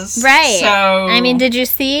claws. Right. So, I mean, did you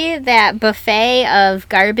see that buffet of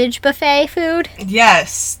garbage buffet food?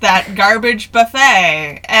 Yes, that garbage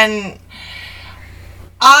buffet. And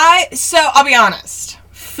I'll be honest.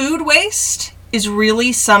 Food waste is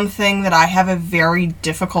really something that I have a very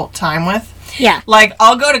difficult time with. Yeah. Like,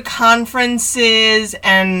 I'll go to conferences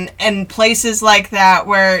and places like that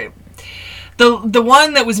where the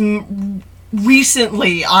one that was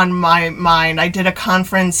recently on my mind, I did a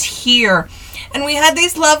conference here, and we had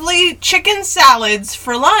these lovely chicken salads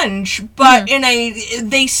for lunch, but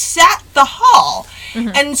they sat the hall.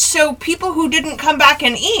 And so people who didn't come back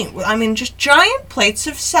and eat, I mean, just giant plates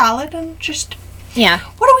of salad and just... Yeah.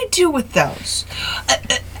 What do we do with those?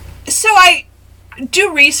 So I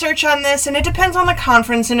do research on this, and it depends on the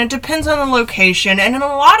conference, and it depends on the location, and in a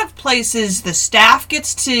lot of places, the staff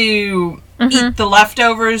gets to eat the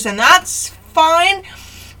leftovers, and that's fine,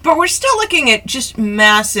 but we're still looking at just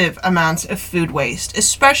massive amounts of food waste,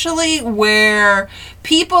 especially where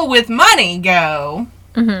people with money go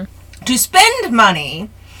to spend money,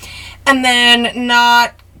 and then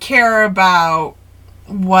not care about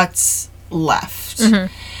what's left. And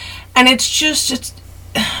it's just...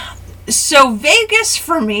 So Vegas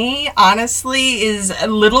for me, honestly, is a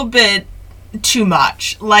little bit too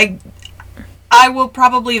much. Like, I will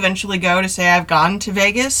probably eventually go to say I've gone to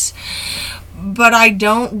Vegas, but I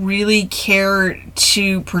don't really care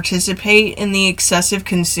to participate in the excessive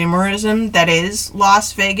consumerism that is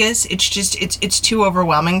Las Vegas. It's just, it's too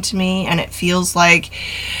overwhelming to me, and it feels like,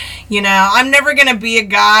 you know, I'm never going to be a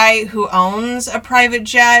guy who owns a private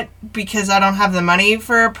jet because I don't have the money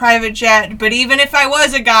for a private jet. But even if I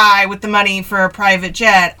was a guy with the money for a private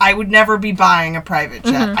jet, I would never be buying a private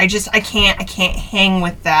jet. I can't hang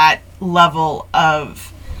with that level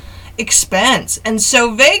of expense. And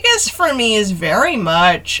so Vegas for me is very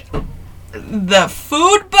much the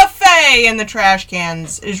food buffet in the trash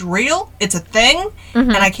cans is real. It's a thing,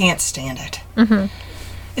 and I can't stand it.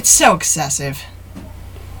 It's so excessive.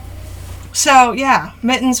 So, yeah,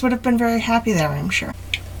 Mittens would have been very happy there, I'm sure.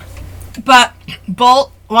 But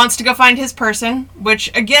Bolt wants to go find his person, which,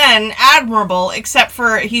 again, admirable, except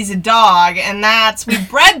for he's a dog, and we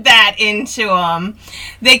bred that into them.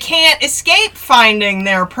 They can't escape finding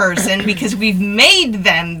their person because we've made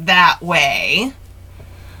them that way.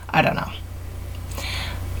 I don't know.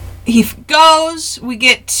 He goes, we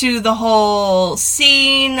get to the whole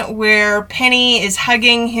scene where Penny is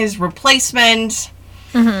hugging his replacement.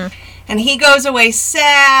 And he goes away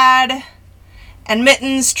sad, and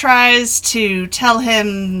Mittens tries to tell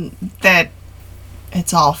him that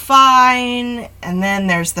it's all fine, and then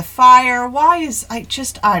there's the fire.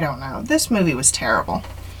 I don't know. This movie was terrible.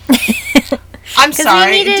 I'm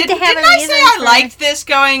sorry. Didn't I say I liked this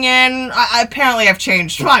going in? Apparently I've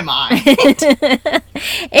changed my mind.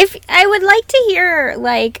 If I would like to hear,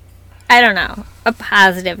 like, I don't know, a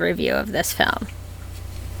positive review of this film.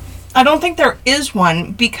 I don't think there is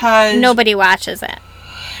one because... Nobody watches it.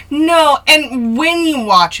 No, and when you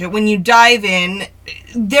watch it, when you dive in,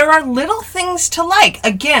 there are little things to like.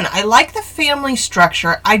 Again, I like the family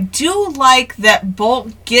structure. I do like that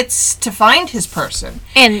Bolt gets to find his person.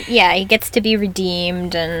 And, yeah, he gets to be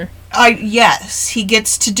redeemed and... Yes, he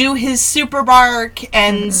gets to do his super bark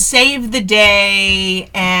and save the day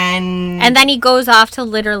and... And then he goes off to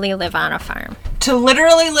literally live on a farm. To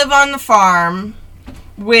literally live on the farm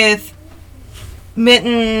with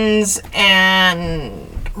Mittens and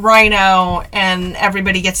Rhino, and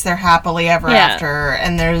everybody gets their happily ever after,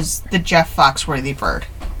 and there's the Jeff Foxworthy bird.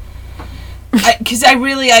 Because I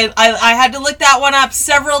had to look that one up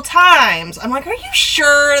several times. I'm like, are you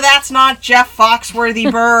sure that's not Jeff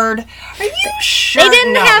Foxworthy bird? Are you sure? They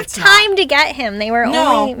didn't have time to get him. They were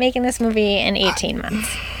only making this movie in 18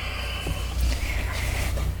 months.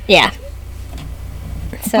 Yeah.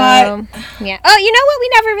 So, yeah. Oh, you know what we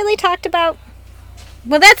never really talked about?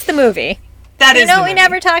 Well, that's the movie. That is the movie. You know what we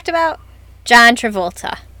never talked about? John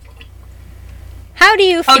Travolta. How do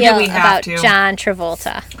you feel about John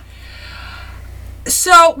Travolta?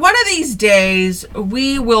 So, one of these days,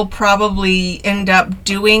 we will probably end up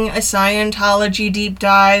doing a Scientology deep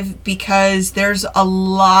dive because there's a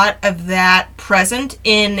lot of that present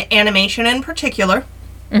in animation in particular.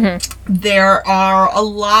 There are a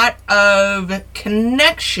lot of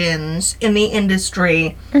connections in the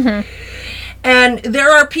industry. And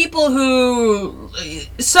there are people who,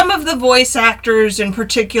 some of the voice actors in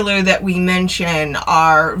particular that we mention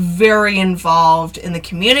are very involved in the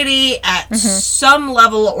community at some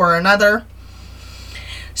level or another.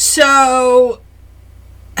 So,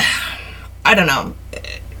 I don't know.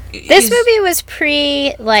 This movie was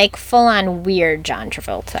full-on weird John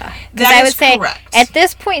Travolta. That I would is say, correct. at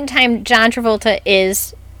this point in time, John Travolta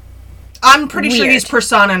is I'm pretty sure weird. he's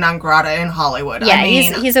persona non grata in Hollywood. Yeah, I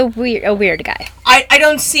mean, he's a weird guy. I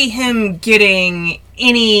don't see him getting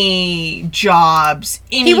any jobs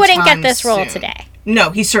anytime He wouldn't get this role soon. today.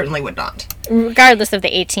 No, he certainly would not. Regardless of the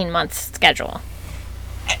 18-month schedule.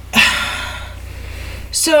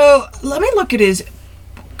 So, let me look at his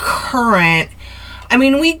current... I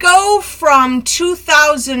mean, we go from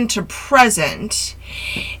 2000 to present.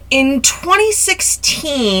 In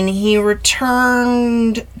 2016, he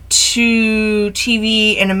returned to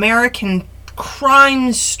TV An American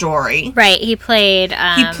Crime Story. Right, he played...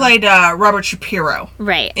 Robert Shapiro.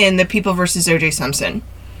 Right. In The People vs. O.J. Simpson.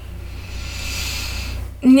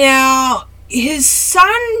 Now, his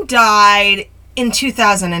son died in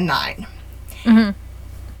 2009.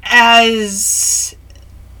 As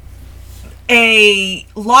a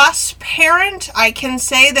lost parent, I can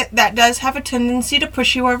say that does have a tendency to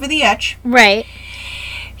push you over the edge. Right.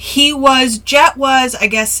 Jet was, I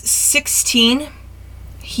guess, 16.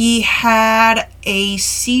 He had a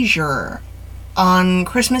seizure on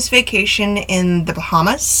Christmas vacation in the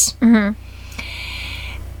Bahamas.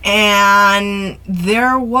 And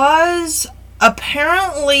there was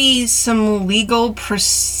apparently some legal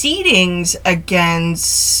proceedings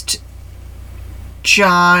against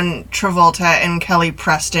John Travolta and Kelly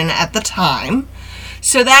Preston at the time.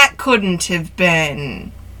 So that couldn't have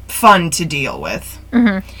been fun to deal with.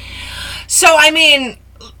 So, I mean,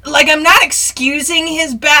 I'm not excusing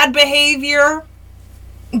his bad behavior,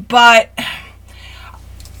 but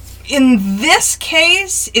in this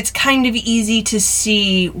case, it's kind of easy to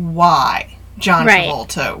see why John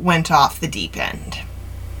Travolta went off the deep end.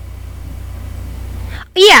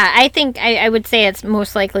 Yeah, I think I would say it's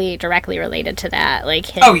most likely directly related to that.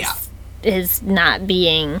 His not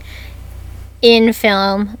being in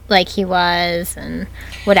film like he was and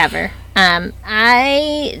whatever.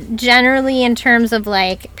 I generally, in terms of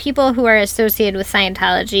people who are associated with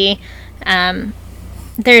Scientology,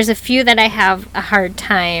 there's a few that I have a hard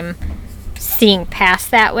time seeing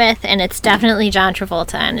past that with, and it's definitely John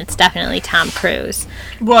Travolta and it's definitely Tom Cruise.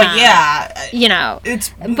 Well, yeah. It's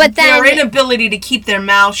their inability to keep their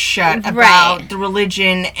mouth shut about the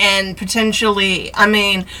religion, and potentially, I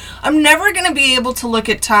mean, I'm never going to be able to look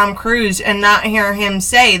at Tom Cruise and not hear him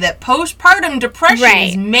say that postpartum depression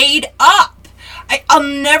is made up. I'll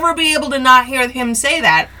never be able to not hear him say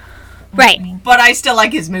that. Right. But I still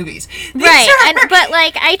like his movies. I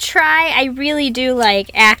really do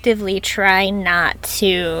actively try not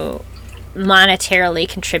to monetarily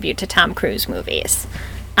contribute to Tom Cruise movies.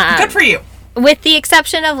 Good for you. With the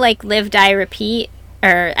exception of Live, Die, Repeat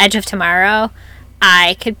or Edge of Tomorrow,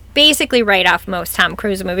 I could basically write off most Tom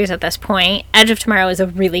Cruise movies at this point. Edge of Tomorrow is a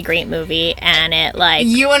really great movie, and it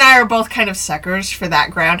You and I are both kind of suckers for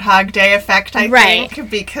that Groundhog Day effect, I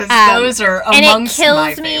think, because those are amongst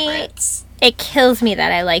my favorites. It kills me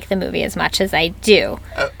that I like the movie as much as I do.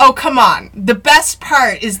 Oh, come on. The best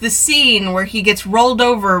part is the scene where he gets rolled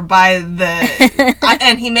over by the...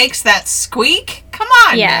 and he makes that squeak. Come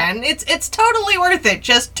on, man. It's totally worth it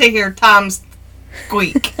just to hear Tom's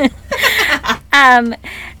squeak.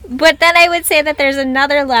 But then I would say that there's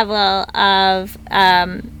another level of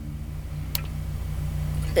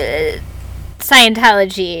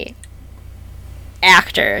Scientology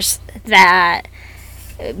actors that,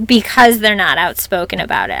 because they're not outspoken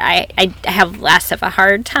about it, I have less of a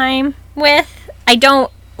hard time with. I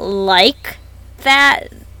don't like that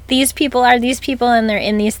these people are these people and they're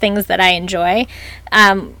in these things that I enjoy.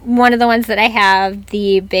 One of the ones that I have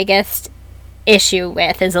the biggest issue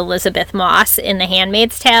with is Elizabeth Moss in The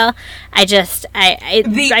Handmaid's Tale.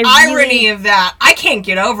 The irony of that, I can't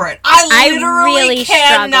get over it. I literally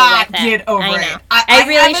cannot get over it. I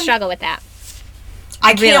really struggle with that.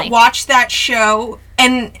 I can't watch that show.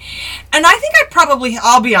 And I think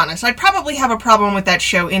I'll be honest, I'd probably have a problem with that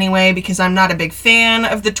show anyway, because I'm not a big fan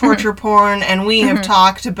of the torture porn, and we have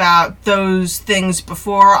talked about those things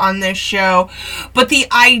before on this show. But the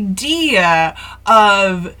idea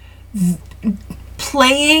of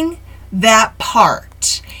playing that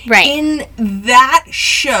part in that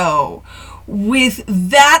show with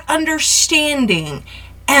that understanding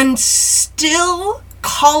and still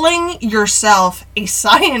calling yourself a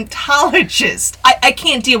Scientologist, I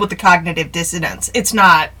can't deal with the cognitive dissonance. It's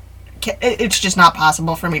just not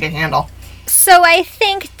possible for me to handle. So I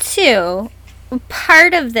think, too,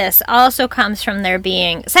 part of this also comes from there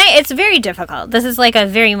being... It's very difficult. This is like a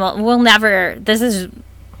very... We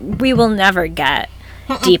will never get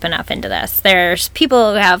deep enough into this. There's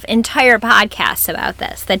people who have entire podcasts about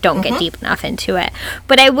this that don't get deep enough into it.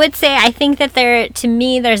 But I would say, I think that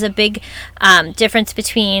there's a big difference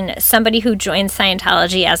between somebody who joins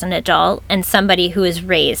Scientology as an adult and somebody who is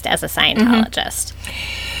raised as a Scientologist.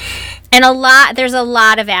 And there's a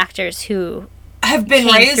lot of actors who have been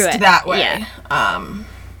raised that way. Yeah.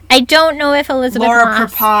 I don't know if Elizabeth Laura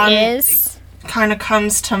Moss Prepon is. Kind of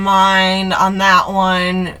comes to mind on that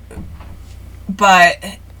one.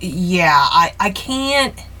 But, yeah, I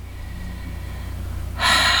can't...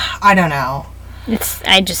 I don't know.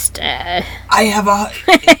 I have a...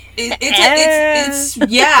 It's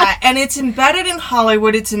yeah, and it's embedded in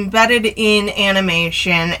Hollywood, it's embedded in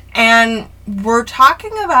animation, and we're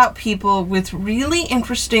talking about people with really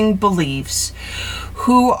interesting beliefs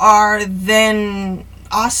who are then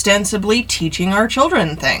ostensibly teaching our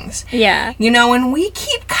children things. Yeah. You know, and we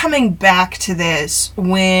keep coming back to this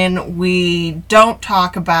when we don't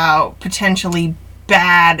talk about potentially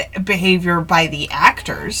bad behavior by the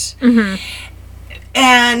actors.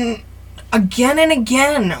 And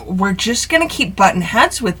again, we're just going to keep butting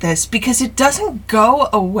heads with this because it doesn't go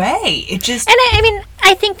away. It just... And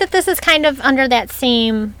I think that this is kind of under that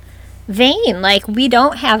same vein. Like, we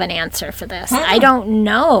don't have an answer for this. I don't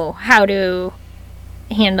know how to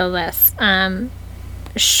handle this,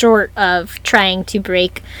 short of trying to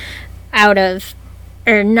break out of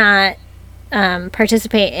or not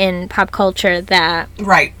participate in pop culture that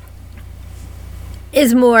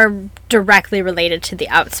is more directly related to the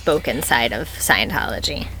outspoken side of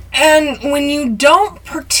Scientology. And when you don't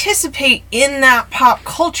participate in that pop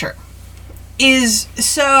culture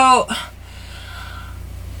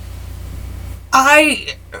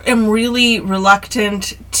I am really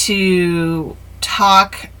reluctant to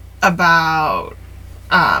talk about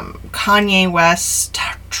Kanye West's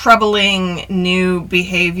troubling new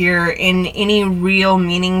behavior in any real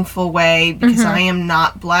meaningful way because I am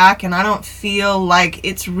not black and I don't feel like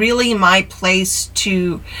it's really my place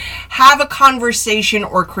to have a conversation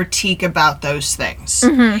or critique about those things.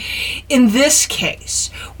 In this case,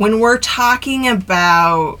 when we're talking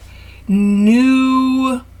about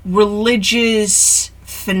new religious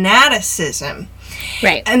fanaticism,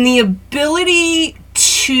 and the ability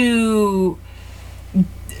to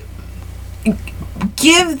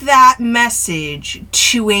give that message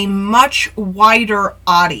to a much wider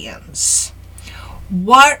audience,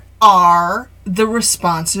 what are the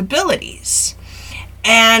responsibilities?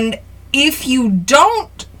 And if you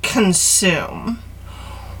don't consume,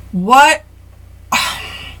 what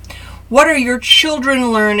are your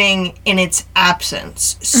children learning in its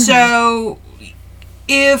absence? So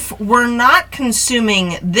if we're not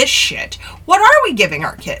consuming this shit, what are we giving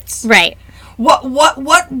our kids?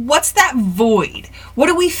 What's that void? What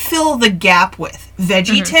do we fill the gap with?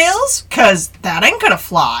 Veggie Tales? 'Cause that ain't gonna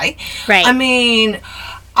fly. I mean,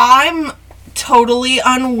 I'm totally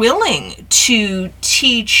unwilling to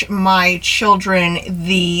teach my children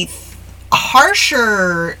the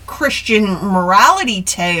harsher Christian morality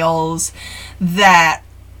tales that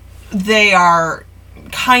they are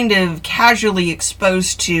kind of casually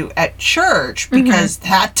exposed to at church because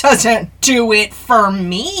that doesn't do it for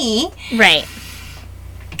me.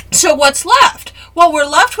 So what's left? Well, we're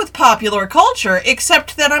left with popular culture,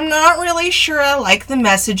 except that I'm not really sure I like the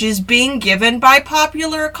messages being given by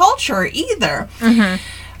popular culture either.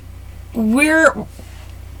 We're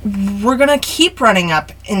gonna keep running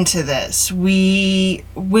up into this. We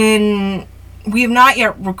have not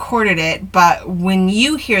yet recorded it, but when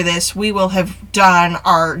you hear this, we will have done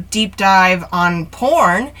our deep dive on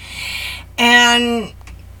porn, and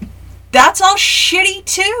that's all shitty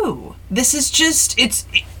too. This is just,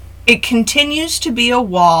 it continues to be a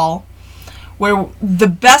wall where the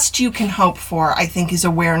best you can hope for, I think, is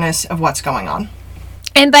awareness of what's going on.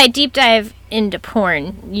 And by deep dive into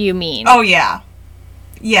porn, you mean? Oh, yeah.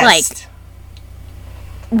 Yes. Like,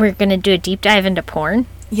 we're gonna do a deep dive into porn?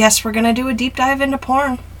 Yes, we're gonna do a deep dive into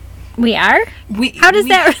porn. We are? How does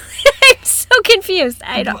that... I'm so confused.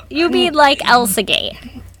 You mean like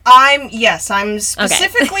Elsagate? I'm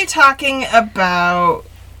specifically talking about...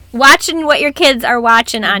 Watching what your kids are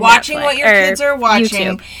watching on Netflix. Watching what your kids are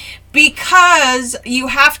watching. YouTube. Because you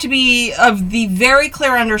have to be of the very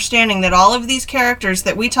clear understanding that all of these characters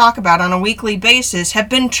that we talk about on a weekly basis have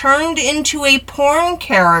been turned into a porn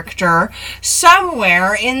character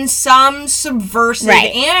somewhere in some subversive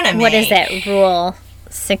anime. What is it? Rule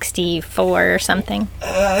 64 or something?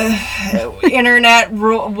 Internet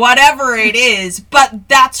rule, whatever it is. But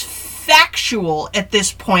that's factual at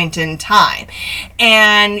this point in time.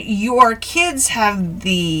 And your kids have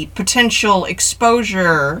the potential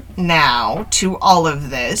exposure now to all of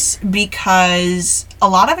this because a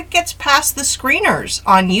lot of it gets past the screeners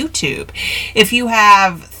on YouTube. If you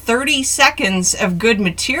have 30 seconds of good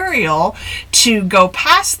material to go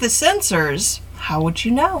past the censors, how would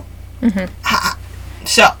you know?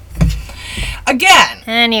 So, again.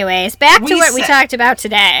 Anyways, back to what we talked about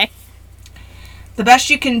today. The best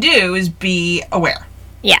you can do is be aware.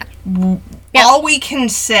 Yeah. All we can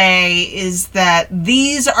say is that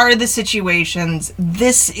these are the situations.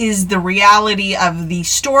 This is the reality of the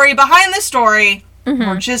story behind the story.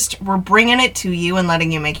 We're bringing it to you and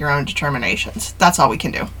letting you make your own determinations. That's all we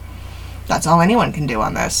can do. That's all anyone can do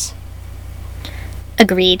on this.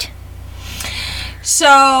 Agreed.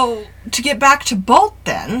 So, to get back to Bolt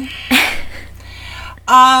then,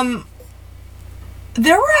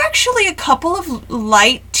 there were actually a couple of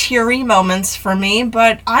light, teary moments for me,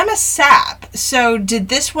 but I'm a sap. So, did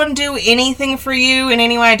this one do anything for you in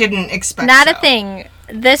any way? I didn't expect Not a thing.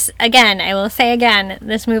 This, again, I will say again,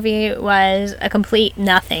 this movie was a complete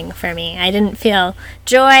nothing for me. I didn't feel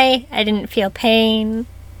joy. I didn't feel pain.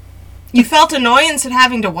 You felt annoyance at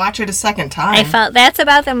having to watch it a second time. I felt that's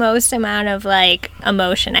about the most amount of, like,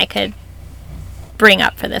 emotion I could bring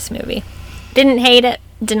up for this movie. Didn't hate it.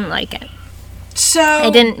 Didn't like it. So...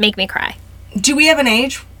 It didn't make me cry. Do we have an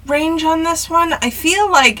age range on this one? I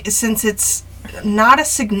feel like since it's not a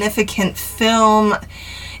significant film...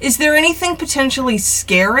 Is there anything potentially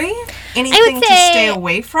scary? Anything to stay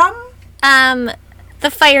away from? The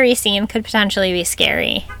fiery scene could potentially be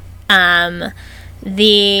scary. The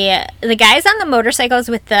guys on the motorcycles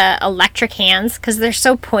with the electric hands, because they're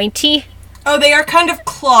so pointy. Oh, they are kind of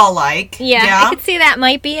claw-like. Yeah, I could see that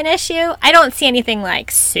might be an issue. I don't see anything like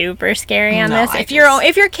super scary on this. If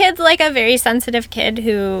your kid's like a very sensitive kid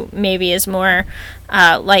who maybe is more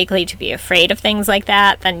likely to be afraid of things like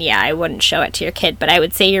that, then yeah, I wouldn't show it to your kid. But I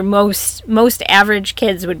would say your most average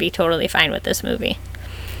kids would be totally fine with this movie.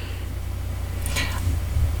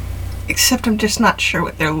 Except I'm just not sure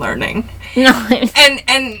what they're learning. No, and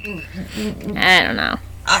I don't know.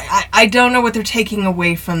 I don't know what they're taking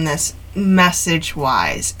away from this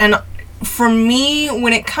message-wise. And for me,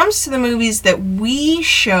 when it comes to the movies that we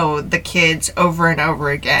show the kids over and over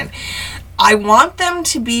again, I want them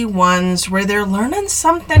to be ones where they're learning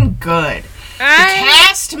something good. The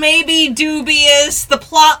cast may be dubious, the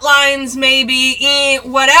plot lines may be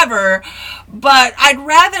whatever, but I'd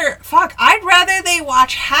rather they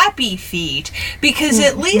watch Happy Feet, because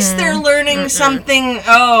at least they're learning something.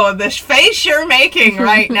 Oh, the face you're making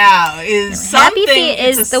right now is something. Happy Feet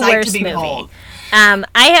is the worst movie.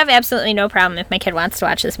 I have absolutely no problem if my kid wants to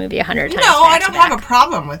watch this movie 100 times. No, I don't have a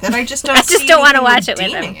problem with it. I just don't. I just don't want to watch it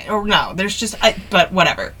with him. Or no, there's just. But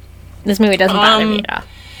whatever. This movie doesn't bother me at all.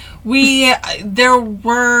 There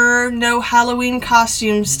were no Halloween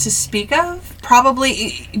costumes to speak of.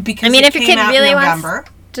 Probably because if your kid really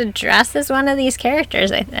wants to dress as one of these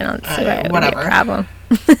characters, I don't see why it would be a problem.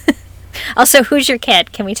 Also, who's your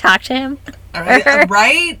kid? Can we talk to him?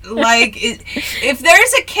 Right? Like, if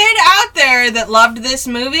there's a kid out there that loved this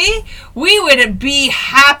movie, we would be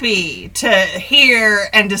happy to hear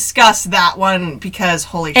and discuss that one, because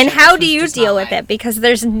holy shit. And how do you deal with it? Because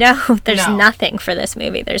there's nothing for this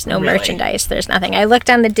movie. There's no merchandise. There's nothing. I looked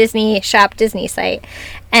on the Disney site,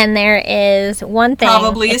 and there is one thing.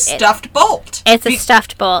 Probably a stuffed Bolt. It's a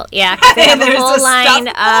stuffed Bolt, yeah. They have a whole line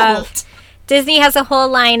of... Disney has a whole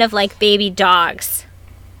line of, like, baby dogs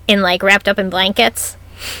in, like, wrapped up in blankets,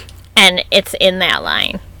 and it's in that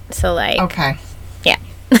line. So, like... Okay. Yeah.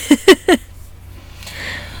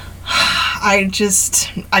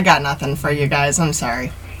 I got nothing for you guys. I'm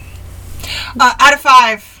sorry. Out of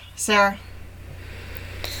 5, Sarah.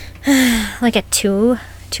 Like a 2,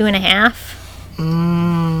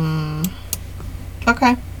 2.5.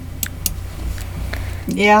 Okay.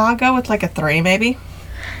 Yeah, I'll go with like a 3, maybe.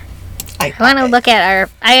 I want to look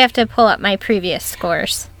at I have to pull up my previous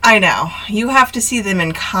scores. I know. You have to see them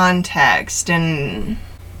in context, and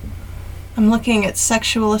I'm looking at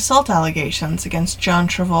sexual assault allegations against John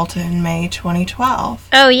Travolta in May 2012.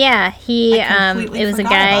 Oh, yeah. It was a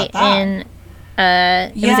guy in...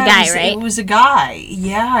 right? It was a guy.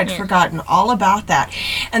 Yeah, I'd forgotten all about that.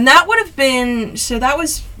 And that would have been... So that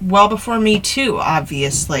was well before Me Too,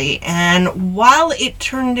 obviously. And while it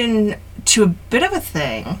turned into a bit of a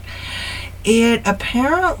thing... It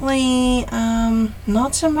apparently,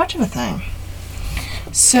 not so much of a thing.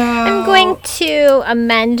 So... I'm going to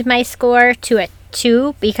amend my score to a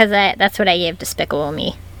 2, because that's what I gave Despicable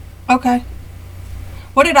Me. Okay.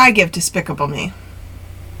 What did I give Despicable Me?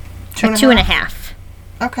 2.5.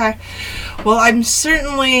 Okay. Well, I'm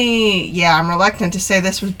reluctant to say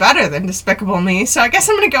this was better than Despicable Me, so I guess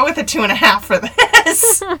I'm going to go with a 2.5 for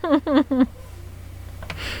this.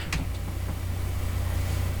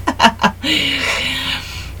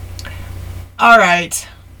 All right.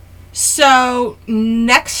 So,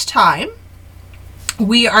 next time,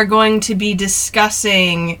 we are going to be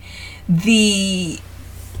discussing the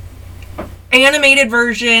animated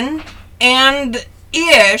version and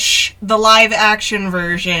the live action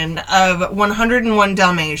version of 101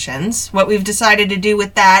 Dalmatians. What we've decided to do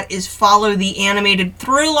with that is follow the animated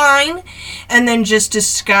through line and then just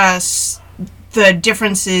discuss the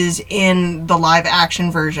differences in the live action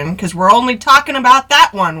version, because we're only talking about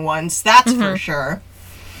that one once, that's for sure.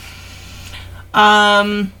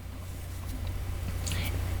 And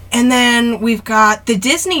then we've got the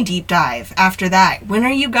Disney deep dive after that. When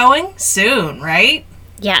are you going? Soon, right?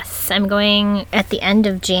 Yes, I'm going at the end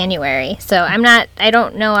of January. So I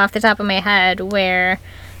don't know off the top of my head where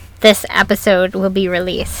this episode will be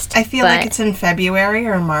released. I feel like it's in February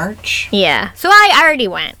or March. Yeah. So I already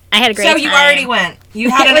went. I had a great time. So you already went.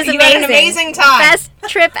 You had an amazing time. Best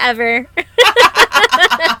trip ever.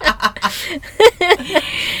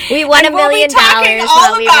 We won $1 million. We'll be talking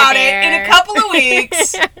all about it in a couple of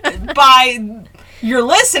weeks by your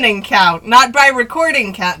listening count, not by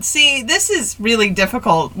recording count. See, this is really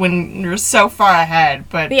difficult when you're so far ahead,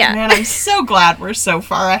 but man, I'm so glad we're so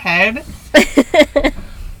far ahead.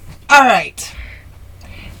 All right.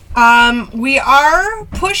 We are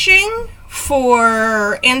pushing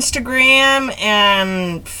for Instagram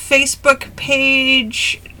and Facebook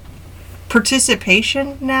page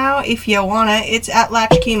participation now, if you wanna. It's at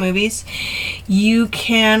Latchkey Movies. You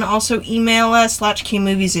can also email us,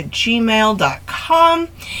 latchkeymovies@gmail.com.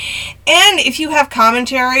 And if you have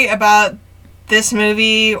commentary about this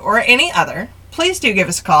movie or any other, please do give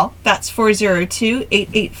us a call. That's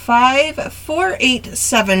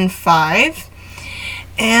 402-885-4875.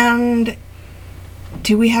 And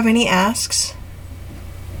do we have any asks?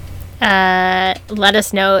 Let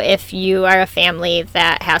us know if you are a family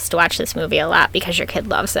that has to watch this movie a lot because your kid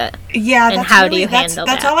loves it. Yeah, and how do you handle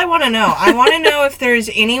that? That's all I want to know. I want to know if there's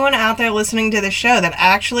anyone out there listening to the show that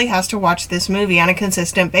actually has to watch this movie on a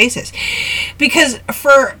consistent basis. Because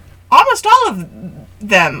for almost all of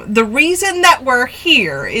them, the reason that we're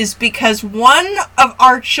here is because one of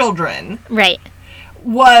our children... Right.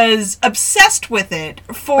 was obsessed with it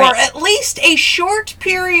for at least a short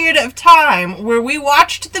period of time, where we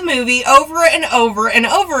watched the movie over and over and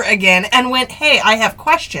over again and went, hey, I have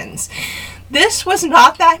questions. This was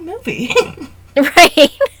not that movie.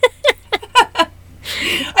 Right.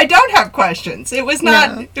 I don't have questions. It was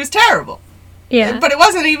not, It was terrible. Yeah. But it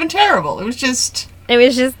wasn't even terrible. It was just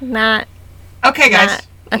not. Okay, guys. Not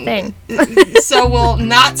a thing. So we'll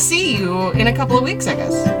not see you in a couple of weeks, I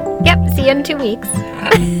guess. Yep, see you in 2 weeks.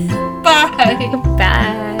 Bye.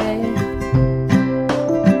 Bye.